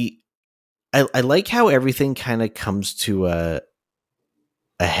I like how everything kind of comes to a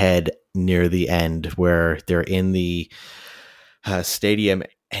head near the end where they're in the stadium.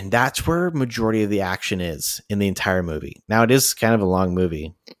 And that's where majority of the action is in the entire movie. Now, it is kind of a long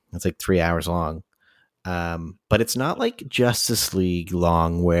movie. It's like 3 hours long. But it's not like Justice League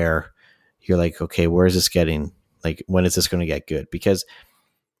long where you're like, okay, where is this getting? Like, when is this going to get good? Because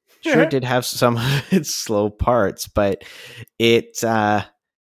sure, it did have some of its slow parts, but it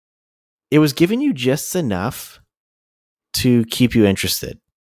was giving you just enough to keep you interested.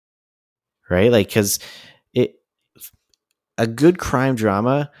 Right? Like, because a good crime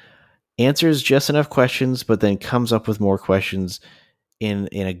drama answers just enough questions, but then comes up with more questions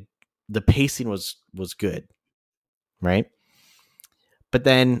the pacing was good, right? But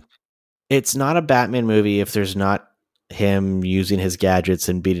then it's not a Batman movie if there's not him using his gadgets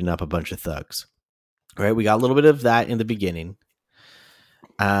and beating up a bunch of thugs, right? We got a little bit of that in the beginning,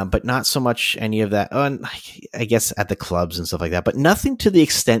 but not so much any of that. Oh, I guess at the clubs and stuff like that, but nothing to the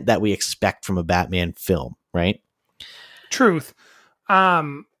extent that we expect from a Batman film, right? Truth.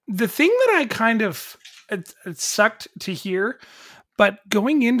 The thing that I kind of it sucked to hear, But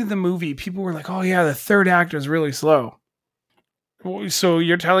going into the movie, people were like, "Oh yeah, the third act is really slow." So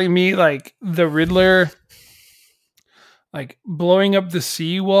you're telling me like the Riddler, like blowing up the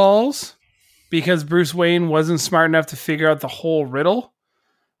seawalls because Bruce Wayne wasn't smart enough to figure out the whole riddle,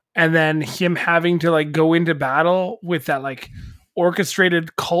 and then him having to like go into battle with that like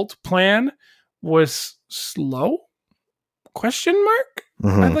orchestrated cult plan was slow? Question mark?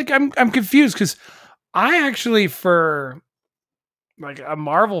 Mhm. I'm confused because I actually, for like a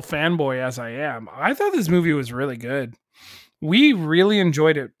Marvel fanboy as I am, I thought this movie was really good. We really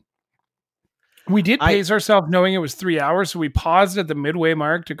enjoyed it. We did I pace ourselves knowing it was 3 hours, so we paused at the midway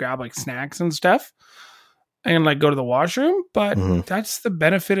mark to grab like snacks and stuff and like go to the washroom. But Mhm. that's the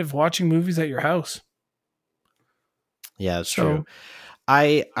benefit of watching movies at your house. Yeah, that's So- true.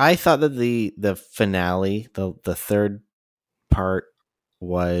 I thought that the finale, the third part,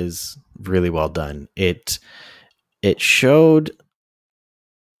 was really well done. It showed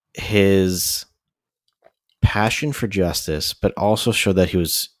his passion for justice, but also showed that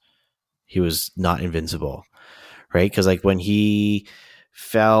he was not invincible, right? Because like when he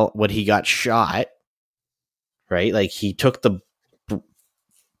got shot, right? Like he took the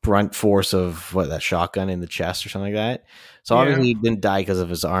brunt force of that shotgun in the chest or something like that. So obviously he didn't die because of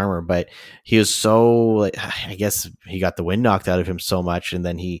his armor, but he was so like, I guess he got the wind knocked out of him so much, and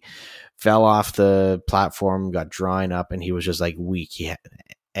then he fell off the platform, got drawn up, and he was just like weak.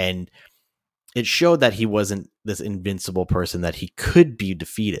 And it showed that he wasn't this invincible person, that he could be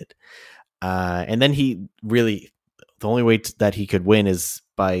defeated. And then he really, the only way that he could win is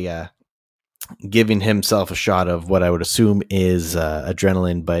by giving himself a shot of what I would assume is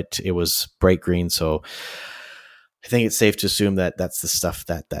adrenaline, but it was bright green. So I think it's safe to assume that that's the stuff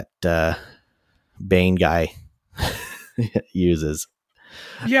that Bane guy uses.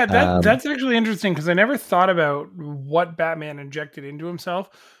 Yeah, that's actually interesting because I never thought about what Batman injected into himself.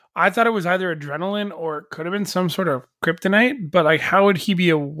 I thought it was either adrenaline or it could have been some sort of kryptonite, but like, how would he be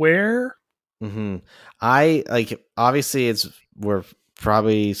aware? Mm-hmm. I like, obviously we're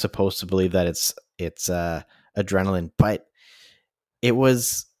probably supposed to believe that it's adrenaline, but it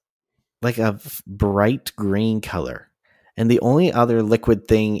was like a bright green color, and the only other liquid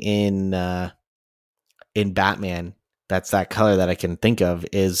thing in Batman that's that color that I can think of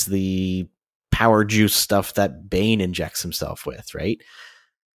is the power juice stuff that Bane injects himself with, right?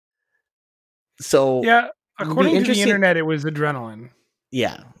 So Yeah, according to the internet, it was adrenaline.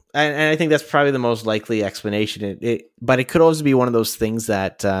 Yeah, and I think that's probably the most likely explanation. But it could also be one of those things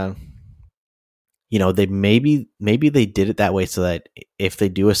that they maybe they did it that way so that if they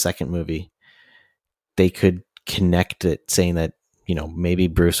do a second movie, they could connect it, saying that maybe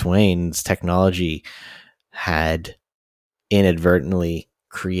Bruce Wayne's technology had inadvertently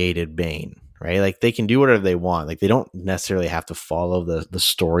created Bane, right? Like they can do whatever they want. Like they don't necessarily have to follow the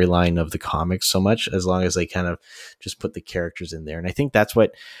storyline of the comics so much, as long as they kind of just put the characters in there. And I think that's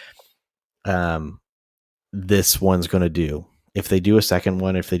what this one's going to do. If they do a second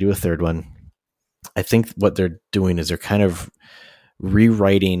one, if they do a third one, I think what they're doing is they're kind of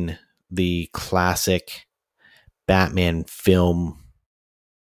rewriting the classic Batman film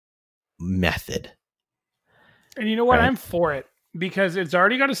method. And you know what? Right. I'm for it because it's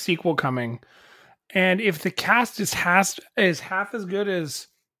already got a sequel coming. And if the cast is half as good as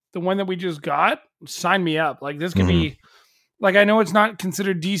the one that we just got, sign me up. Like this could be, like, I know it's not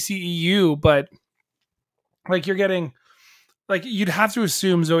considered DCEU, but like you're getting, like you'd have to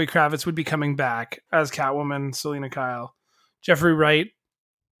assume Zoe Kravitz would be coming back as Catwoman, Selena Kyle, Jeffrey Wright,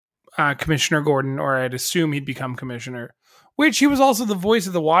 Commissioner Gordon, or I'd assume he'd become Commissioner, which he was also the voice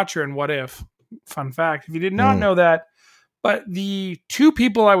of the Watcher in What If. Fun fact, if you did not know that. But the two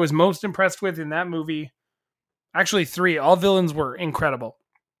people I was most impressed with in that movie, actually three, all villains were incredible.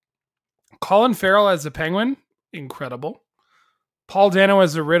 Colin Farrell as the Penguin, incredible. Paul Dano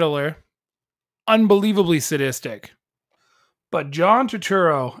as the Riddler, unbelievably sadistic. But John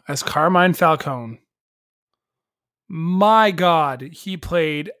Turturro as Carmine Falcone, my God, he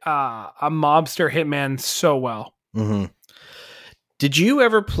played a mobster hitman so well. Mm-hmm. Did you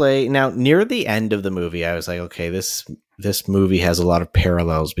ever play? Now, near the end of the movie, I was like, okay, this movie has a lot of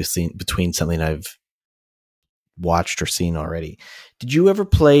parallels between something I've watched or seen already. Did you ever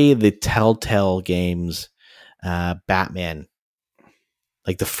play the Telltale Games Batman,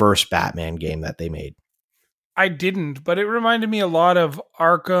 like the first Batman game that they made? I didn't, but it reminded me a lot of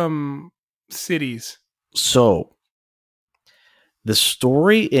Arkham Cities. So, the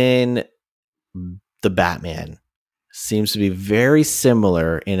story in the Batman seems to be very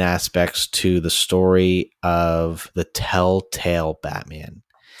similar in aspects to the story of the Telltale Batman,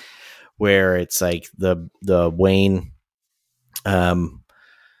 where it's like the Wayne um,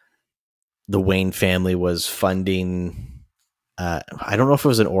 the Wayne family was funding. I don't know if it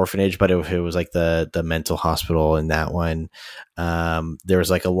was an orphanage, but it was like the mental hospital in that one. There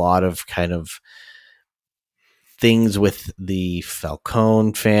was like a lot of kind of things with the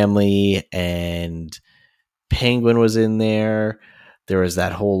Falcone family, and Penguin was in there. There was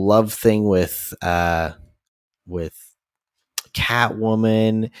that whole love thing with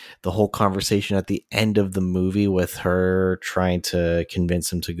Catwoman, the whole conversation at the end of the movie with her trying to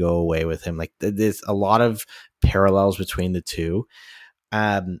convince him to go away with him. Like there's a lot of parallels between the two,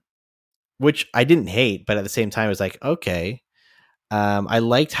 which I didn't hate, but at the same time, it was like, okay. I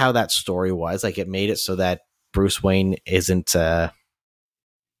liked how that story was. Like it made it so that Bruce Wayne isn't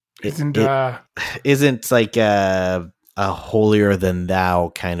like a holier than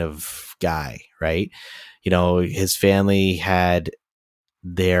thou kind of guy, right? You know, his family had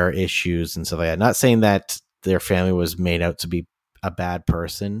their issues and stuff like that. Not saying that their family was made out to be a bad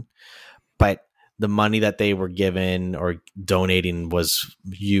person, but the money that they were given or donating was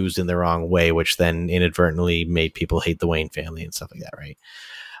used in the wrong way, which then inadvertently made people hate the Wayne family and stuff like that, right?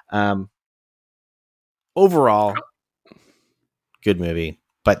 Overall, good movie,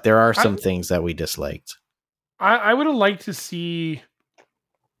 but there are some things that we disliked. I would have liked to see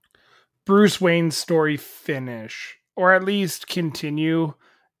Bruce Wayne's story finish, or at least continue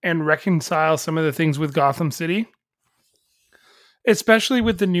and reconcile some of the things with Gotham City. Especially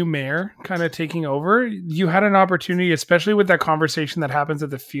with the new mayor kind of taking over, you had an opportunity, especially with that conversation that happens at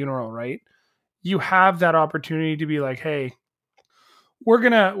the funeral, right? You have that opportunity to be like, hey, we're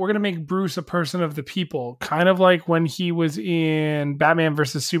gonna make Bruce a person of the people, kind of like when he was in Batman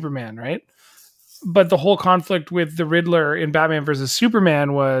versus Superman, right? But the whole conflict with the Riddler in Batman versus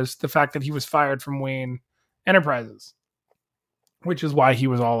Superman was the fact that he was fired from Wayne Enterprises, which is why he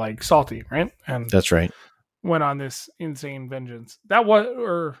was all like salty, right? And that's right. Went on this insane vengeance.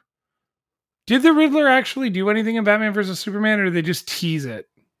 Or did the Riddler actually do anything in Batman versus Superman, or did they just tease it?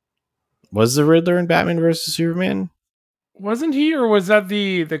 Was the Riddler in Batman versus Superman? Wasn't he, or was that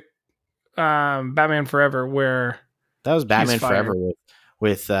the Batman Forever where that was Batman Forever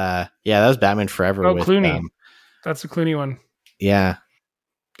with that was Batman Forever. Oh, with Clooney. That's the Clooney one. Yeah.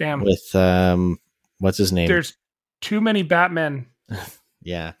 Damn. With what's his name? There's too many Batmen.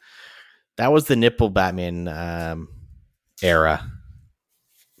 Yeah. That was the nipple Batman era.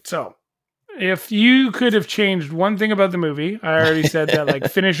 So, if you could have changed one thing about the movie, I already said that, like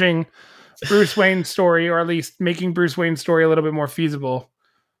finishing Bruce Wayne's story, or at least making Bruce Wayne's story a little bit more feasible,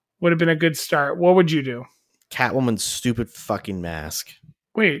 would have been a good start. What would you do? Catwoman's stupid fucking mask.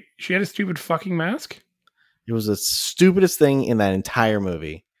 Wait, she had a stupid fucking mask? It was the stupidest thing in that entire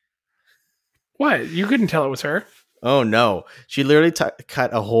movie. What? You couldn't tell it was her? Oh, no. She literally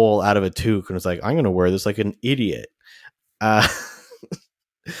cut a hole out of a toque and was like, I'm going to wear this like an idiot.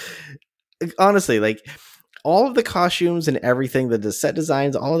 Honestly, like all of the costumes and everything, the set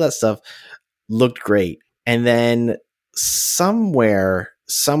designs, all of that stuff looked great. And then somewhere,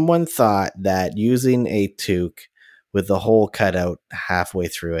 someone thought that using a toque with the hole cut out halfway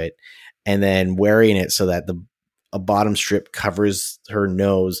through it and then wearing it so that a bottom strip covers her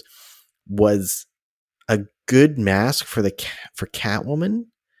nose was a good mask for Catwoman.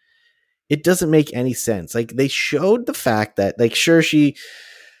 It doesn't make any sense. Like they showed the fact that, like, sure,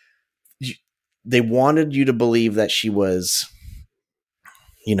 they wanted you to believe that she was,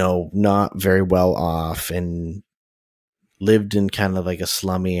 you know, not very well off and lived in kind of like a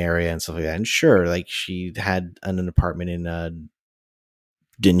slummy area and stuff like that. And sure, like she had an apartment in a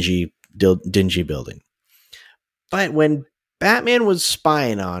dingy building. But when Batman was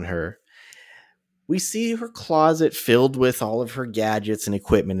spying on her, we see her closet filled with all of her gadgets and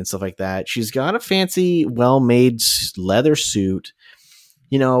equipment and stuff like that. She's got a fancy, well-made leather suit.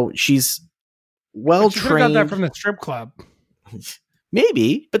 You know, she's well-trained. Got that from the strip club.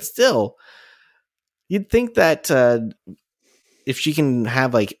 Maybe, but still. You'd think that if she can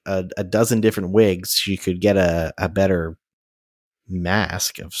have like a dozen different wigs, she could get a better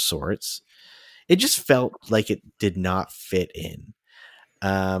mask of sorts. It just felt like it did not fit in.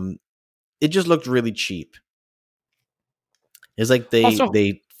 It just looked really cheap. It's like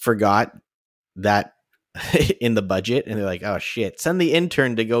they forgot that in the budget, and they're like, "Oh shit! Send the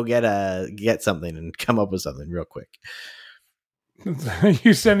intern to go get something and come up with something real quick."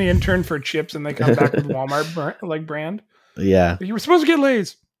 You send the intern for chips, and they come back with Walmart brand. Yeah, you were supposed to get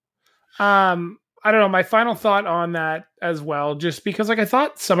Lay's. I don't know. My final thought on that as well, just because like I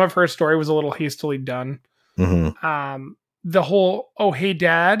thought some of her story was a little hastily done. Mm-hmm. The whole, oh, hey,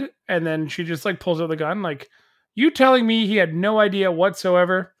 dad. And then she just like pulls out the gun. Like, you telling me he had no idea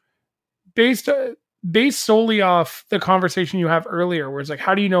whatsoever based based solely off the conversation you have earlier, where it's like,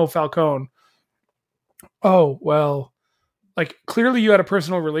 how do you know Falcone? Oh, well, like clearly you had a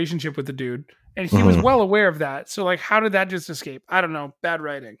personal relationship with the dude and he was well aware of that. So like, how did that just escape? I don't know. Bad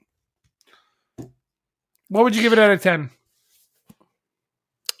writing. What would you give it out of 10?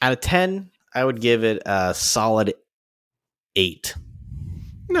 Out of 10, I would give it a solid 8.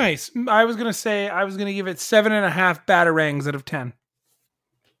 Nice. I was going to give it 7.5 batarangs out of 10.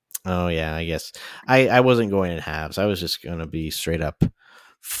 Oh yeah, I guess I wasn't going in halves. I was just going to be straight up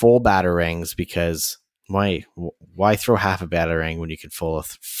full batarangs, because why throw half a batarang when you could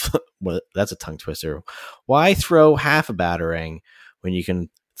well, that's a tongue twister. Why throw half a batarang when you can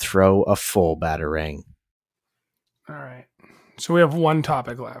throw a full batarang? All right. So we have one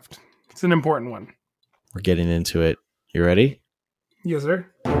topic left. It's an important one. We're getting into it. You ready? Yes, sir.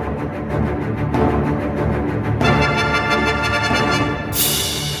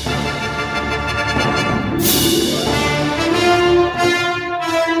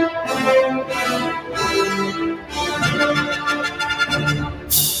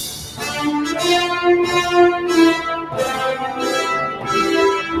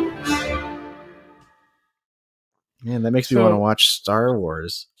 Man, that makes me want to watch Star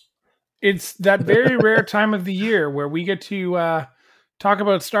Wars. It's that very rare time of the year where we get to talk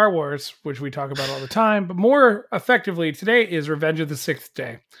about Star Wars, which we talk about all the time. But more effectively, today is Revenge of the Sixth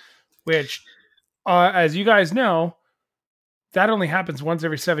Day, which, as you guys know, that only happens once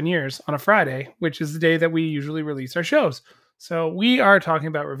every 7 years on a Friday, which is the day that we usually release our shows. So we are talking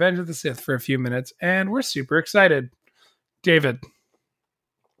about Revenge of the Sith for a few minutes, and we're super excited. David.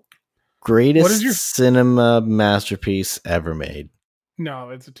 Greatest cinema masterpiece ever made. No,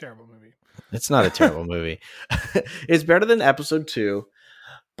 it's a terrible movie. It's not a terrible movie. It's better than Episode 2,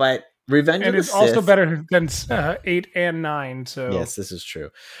 but Revenge of the Sith... And it's also better than 8 and 9. So yes, this is true.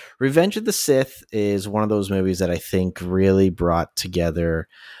 Revenge of the Sith is one of those movies that I think really brought together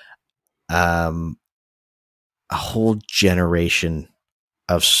a whole generation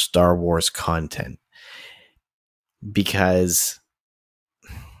of Star Wars content, because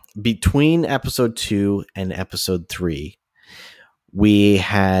between Episode 2 and Episode 3, we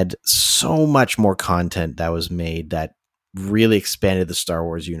had so much more content that was made that really expanded the Star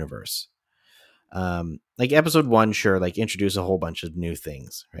Wars universe. Like Episode 1, sure, like introduced a whole bunch of new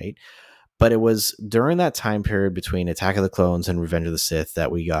things, right? But it was during that time period between Attack of the Clones and Revenge of the Sith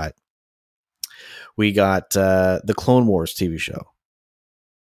that we got the Clone Wars TV show,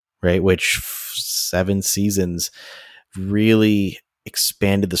 right? Which 7 seasons really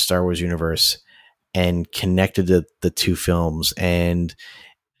expanded the Star Wars universe and connected the two films. And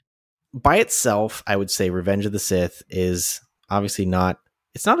by itself, I would say Revenge of the Sith is obviously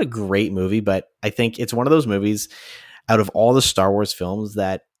it's not a great movie, but I think it's one of those movies out of all the Star Wars films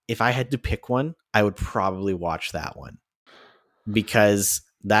that if I had to pick one, I would probably watch that one, because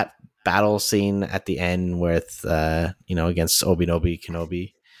that battle scene at the end with, against Obi-Wan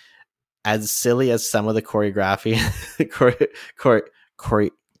Kenobi, as silly as some of the choreography,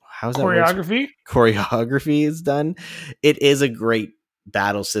 choreography is done, it is a great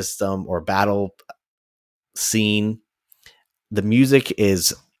battle system or battle scene. The music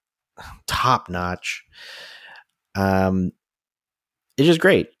is top notch. It's just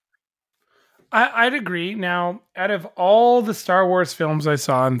great. I'd agree. Now, out of all the Star Wars films I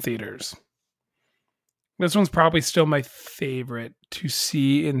saw in theaters, this one's probably still my favorite to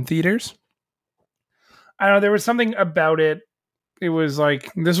see in theaters. I don't know, there was something about it. It was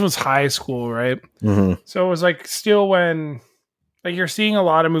like, this was high school, right? Mm-hmm. So it was like still when, like, you're seeing a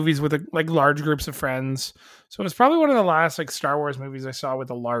lot of movies with like large groups of friends. So it was probably one of the last like Star Wars movies I saw with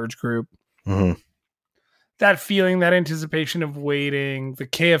a large group. Mm-hmm. That feeling, that anticipation of waiting, the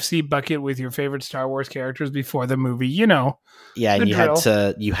KFC bucket with your favorite Star Wars characters before the movie, Yeah, and you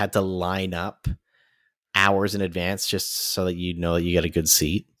had to line up hours in advance just so that you know that you get a good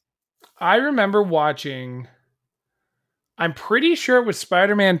seat. I remember watching, I'm pretty sure it was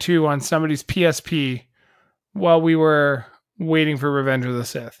Spider-Man 2 on somebody's PSP while we were waiting for Revenge of the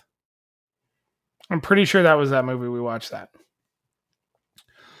Sith. I'm pretty sure that was that movie we watched that.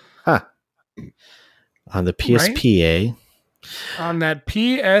 Huh. On the PSP, right? On that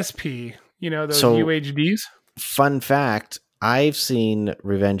PSP, those UHDs. Fun fact, I've seen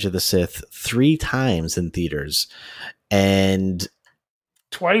Revenge of the Sith 3 times in theaters, and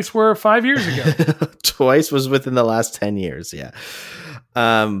twice were 5 years ago. Twice was within the last 10 years. Yeah.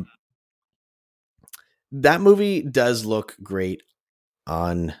 That movie does look great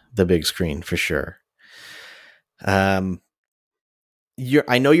on the big screen for sure. I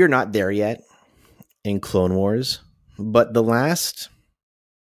know you're not there yet in Clone Wars, but the last,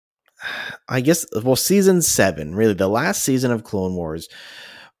 I guess, well, season 7, really the last season of Clone Wars,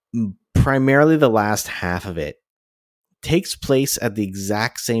 primarily the last half of it, takes place at the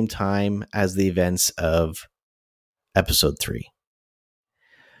exact same time as the events of episode 3.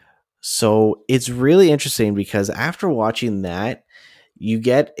 So it's really interesting because after watching that, you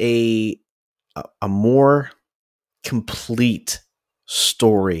get a more complete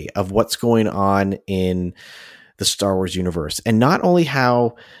story of what's going on in the Star Wars universe, and not only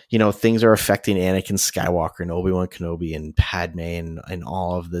how, you know, things are affecting Anakin Skywalker and Obi-Wan Kenobi and Padme and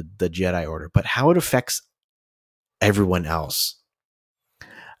all of the Jedi Order, but how it affects everyone else.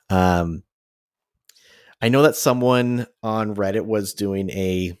 I know that someone on Reddit was doing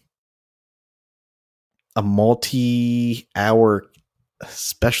a multi-hour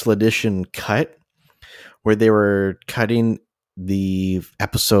special edition cut where they were cutting the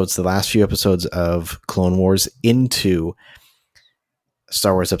last few episodes of Clone Wars into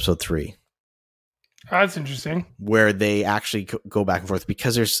Star Wars Episode 3. Oh, that's interesting. Where they actually go back and forth,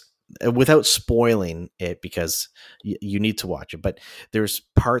 because there's, without spoiling it, because you need to watch it, but there's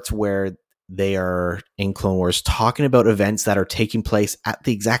parts where they are in Clone Wars talking about events that are taking place at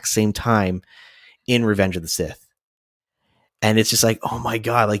the exact same time in Revenge of the Sith. And it's just like, oh my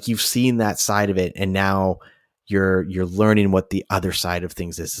God, like you've seen that side of it, and now you're learning what the other side of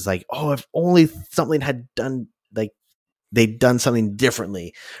things is. It's like, oh, if only something had done, like they'd done something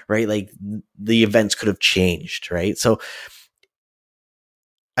differently, right? Like the events could have changed, right? So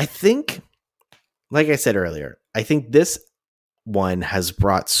I think, like I said earlier, I think this one has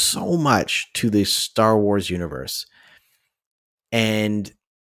brought so much to the Star Wars universe. And,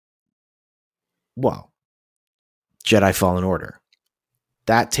 well, Jedi Fallen Order.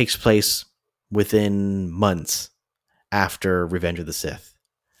 That takes place within months after Revenge of the Sith.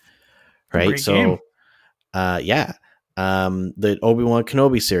 Right? So, yeah. The Obi-Wan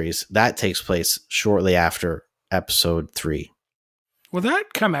Kenobi series, that takes place shortly after episode 3. Will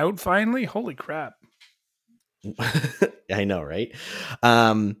that come out finally? Holy crap. I know, right?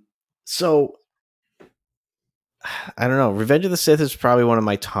 So I don't know. Revenge of the Sith is probably one of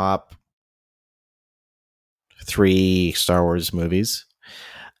my top 3 Star Wars movies.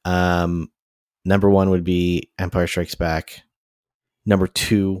 Number 1 would be Empire Strikes Back. Number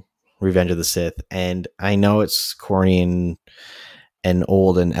 2, Revenge of the Sith. And I know it's corny and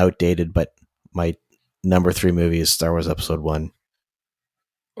old and outdated, but my number 3 movie is Star Wars Episode 1.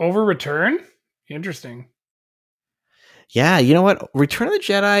 Over Return? Interesting. Yeah, you know what? Return of the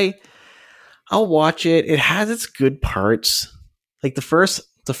Jedi, I'll watch it. It has its good parts. Like the first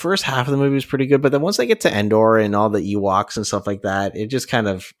half of the movie is pretty good, but then once they get to Endor and all the Ewoks and stuff like that, it just kind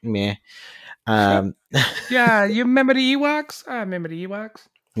of meh. Yeah, you remember the Ewoks? I remember the Ewoks.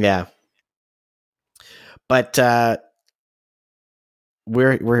 Yeah. But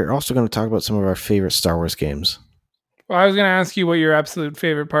we're also going to talk about some of our favorite Star Wars games. Well, I was going to ask you what your absolute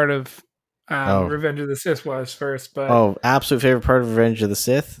favorite part of Revenge of the Sith was first, but absolute favorite part of Revenge of the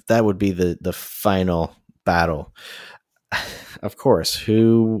Sith, that would be the final battle. Of course,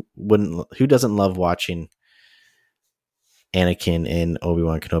 who doesn't love watching Anakin and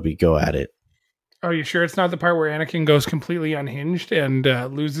Obi-Wan Kenobi go at it? Are you sure it's not the part where Anakin goes completely unhinged and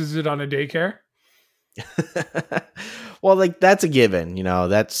loses it on a daycare? Well, like that's a given, you know.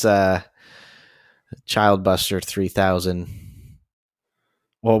 That's Childbuster 3000.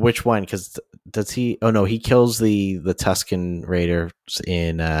 Well, which one? Because does he? Oh no, he kills the Tusken Raiders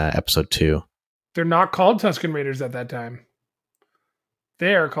in episode 2. They're not called Tusken Raiders at that time.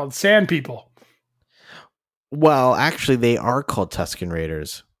 They are called Sand People. Well, actually, they are called Tusken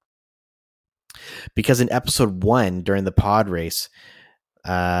Raiders because in episode 1, during the pod race,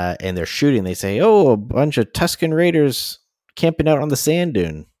 and they're shooting, they say, "Oh, a bunch of Tusken Raiders camping out on the sand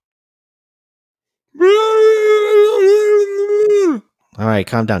dune." All right,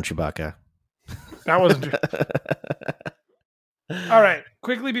 calm down, Chewbacca. That wasn't true. All right,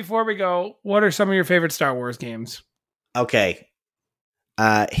 quickly before we go, what are some of your favorite Star Wars games? Okay.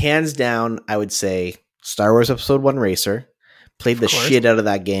 Hands down, I would say Star Wars Episode 1 Racer. Played the shit out of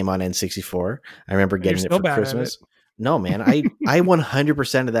that game on N64. I remember getting it for Christmas. No, man, I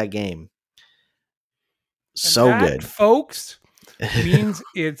 100% of that game. So that, good. Folks, means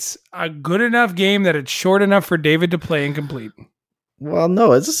it's a good enough game that it's short enough for David to play and complete. Well,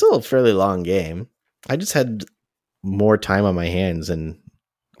 no, it's still a fairly long game. I just had more time on my hands and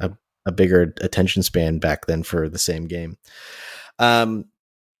a bigger attention span back then for the same game.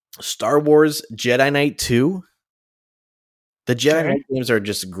 Star Wars Jedi Knight 2. The Jedi Knight games are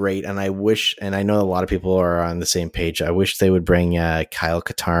just great, and I wish, and I know a lot of people are on the same page, I wish they would bring Kyle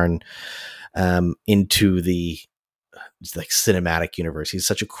Katarn into the like cinematic universe. He's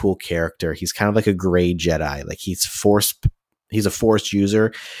such a cool character. He's kind of like a gray Jedi. Like he's a forced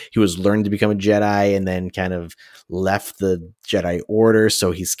user. He was learning to become a Jedi and then kind of left the Jedi Order.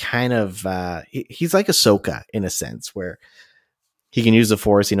 So he's kind of he's like Ahsoka in a sense, where he can use the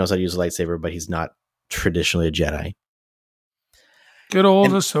Force. He knows how to use a lightsaber, but he's not traditionally a Jedi. Good old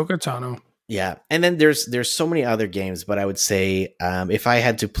Ahsoka Tano. Yeah, and then there's so many other games, but I would say if I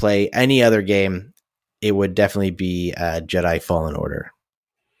had to play any other game, it would definitely be Jedi Fallen Order.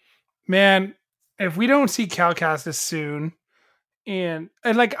 Man, if we don't see Cal Kestis soon, and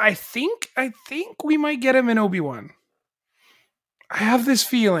like I think we might get him in Obi-Wan. I have this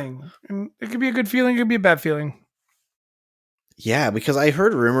feeling, and it could be a good feeling, it could be a bad feeling. Yeah, because I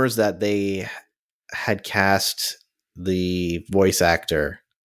heard rumors that they had cast the voice actor.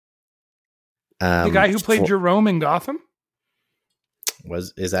 The guy who played Jerome in Gotham?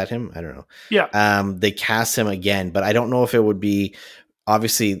 Is that him? I don't know. Yeah. They cast him again, but I don't know if it would be,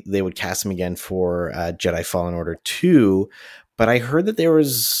 obviously they would cast him again for Jedi Fallen Order 2, but I heard that there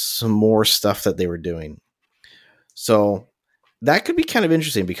was some more stuff that they were doing. So that could be kind of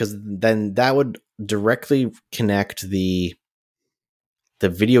interesting, because then that would directly connect the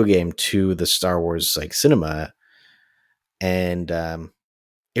video game to the Star Wars like cinema, and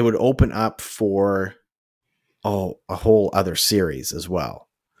it would open up for a whole other series as well,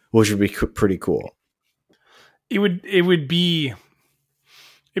 which would be pretty cool. It'd be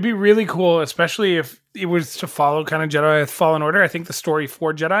really cool, especially if it was to follow kind of Jedi Fallen Order. I think the story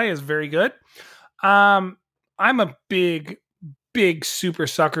for Jedi is very good. I'm a big super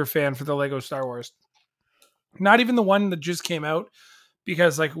sucker fan for the Lego Star Wars. Not even the one that just came out,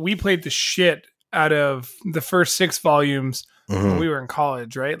 because like we played the shit out of the first 6 volumes when we were in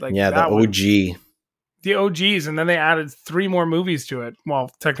college, right? Like, yeah, the OG. The OGs, and then they added 3 more movies to it.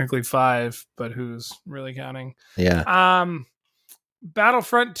 Well, technically 5, but who's really counting? Yeah.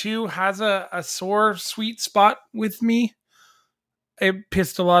 Battlefront 2 has a sore sweet spot with me. It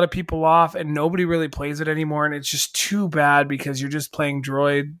pissed a lot of people off, and nobody really plays it anymore, and it's just too bad because you're just playing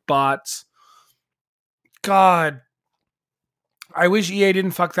droid bots. God, I wish EA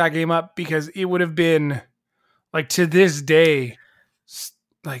didn't fuck that game up, because it would have been, like, to this day,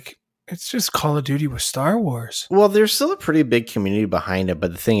 like, it's just Call of Duty with Star Wars. Well, there's still a pretty big community behind it,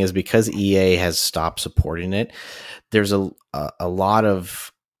 but the thing is, because EA has stopped supporting it, there's a lot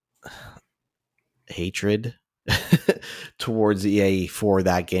of hatred towards EA for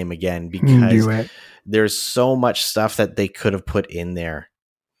that game again, because there's so much stuff that they could have put in there,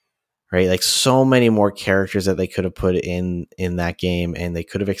 right? Like so many more characters that they could have put in that game, and they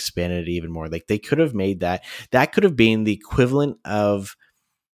could have expanded it even more. Like they could have made that could have been the equivalent of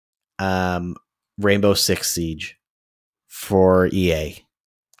Rainbow Six Siege for EA.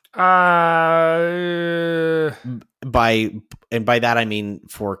 By that I mean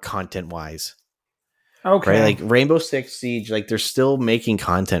for content wise. Okay. Right? Like Rainbow Six Siege, like they're still making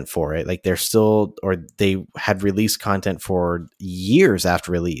content for it. Like they had released content for years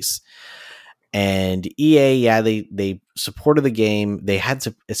after release. And EA, yeah, they supported the game. They had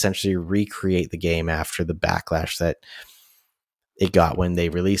to essentially recreate the game after the backlash that it got when they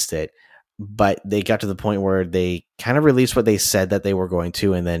released it. But they got to the point where they kind of released what they said that they were going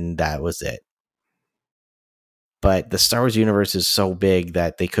to, and then that was it. But the Star Wars universe is so big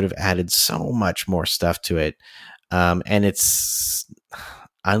that they could have added so much more stuff to it. And it's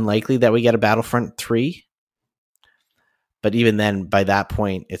unlikely that we get a Battlefront 3. But even then, by that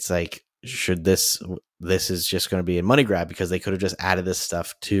point, it's like, should this is just going to be a money grab, because they could have just added this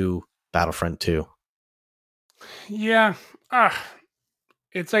stuff to Battlefront 2. Yeah.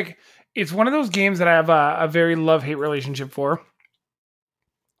 It's like, it's one of those games that I have a very love-hate relationship for,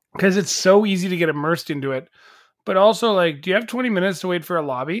 because it's so easy to get immersed into it. But also, like, do you have 20 minutes to wait for a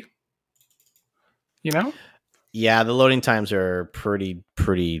lobby? You know? Yeah, the loading times are pretty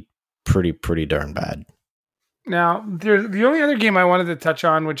darn bad. Now, the only other game I wanted to touch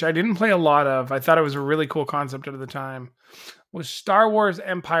on, which I didn't play a lot of, I thought it was a really cool concept at the time, was Star Wars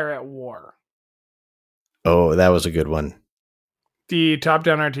Empire at War. Oh, that was a good one. The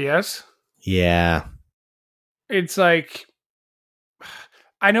top-down RTS? Yeah. It's like,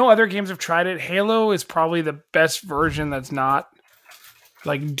 I know other games have tried it. Halo is probably the best version that's not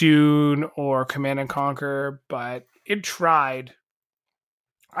like Dune or Command and Conquer, but it tried.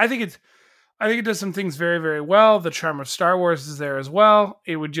 I think it does some things very, very well. The charm of Star Wars is there as well.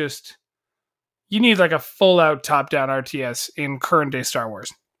 It would just, you need like a full out top-down RTS in current day Star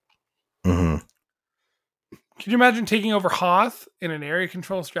Wars. Mm-hmm. Can you imagine taking over Hoth in an area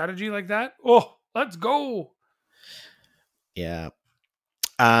control strategy like that? Oh, let's go. Yeah.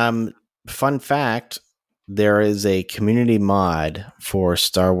 Fun fact, there is a community mod for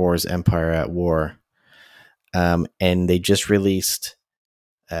Star Wars Empire at War. And they just released,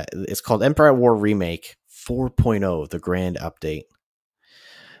 it's called Empire at War Remake 4.0, the grand update.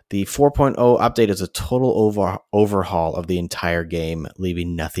 The 4.0 update is a total overhaul of the entire game,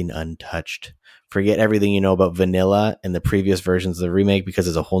 leaving nothing untouched. Forget everything you know about vanilla and the previous versions of the remake because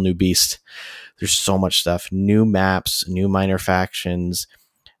it's a whole new beast. There's so much stuff. New maps, new minor factions,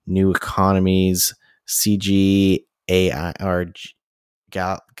 new economies, CG, AI, or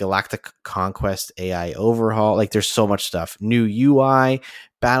Galactic Conquest AI overhaul. Like, there's so much stuff. New UI,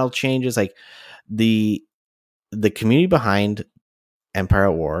 battle changes. Like, the community behind Empire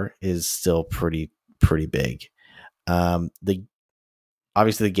at War is still pretty big.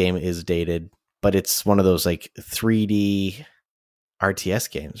 Obviously the game is dated, but it's one of those like 3D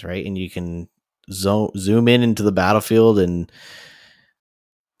RTS games, right? And you can zoom in into the battlefield, and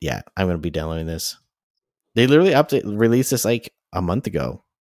yeah, I'm going to be downloading this. They literally released this like a month ago.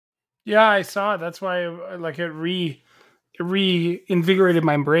 Yeah, I saw it. That's why it reinvigorated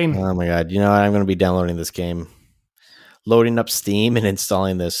my brain. Oh my god! You know what? I'm going to be downloading this game, loading up Steam, and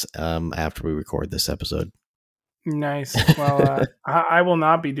installing this after we record this episode. Nice. Well, I will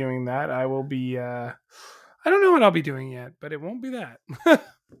not be doing that. I will be. I don't know what I'll be doing yet, but it won't be that.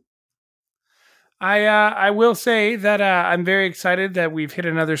 I will say that I'm very excited that we've hit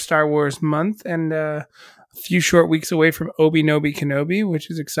another Star Wars month and a few short weeks away from Obi-Nobi Kenobi, which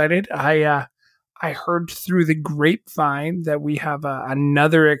is excited. I heard through the grapevine that we have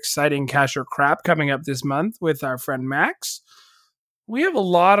another exciting Cash or Crap coming up this month with our friend Max. We have a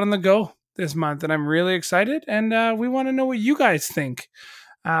lot on the go this month, and I'm really excited, and we want to know what you guys think.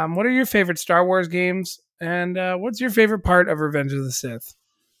 What are your favorite Star Wars games, and what's your favorite part of Revenge of the Sith?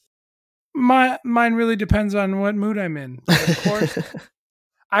 Mine really depends on what mood I'm in. But of course,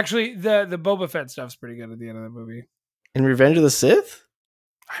 actually, the Boba Fett stuff's pretty good at the end of the movie. In Revenge of the Sith?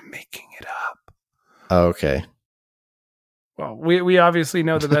 I'm making it up. Oh, okay. Well, we obviously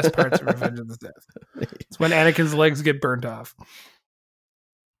know the best parts of Revenge of the Sith. It's when Anakin's legs get burnt off.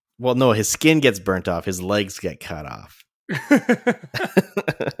 Well, no, his skin gets burnt off. His legs get cut off.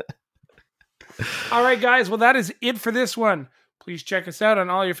 All right, guys. Well, that is it for this one. Please check us out on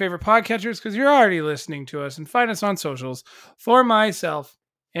all your favorite podcatchers because you're already listening to us, and find us on socials. For myself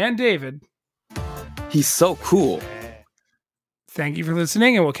and David. He's so cool. Thank you for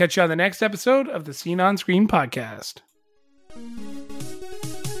listening, and we'll catch you on the next episode of the Scene on Screen podcast.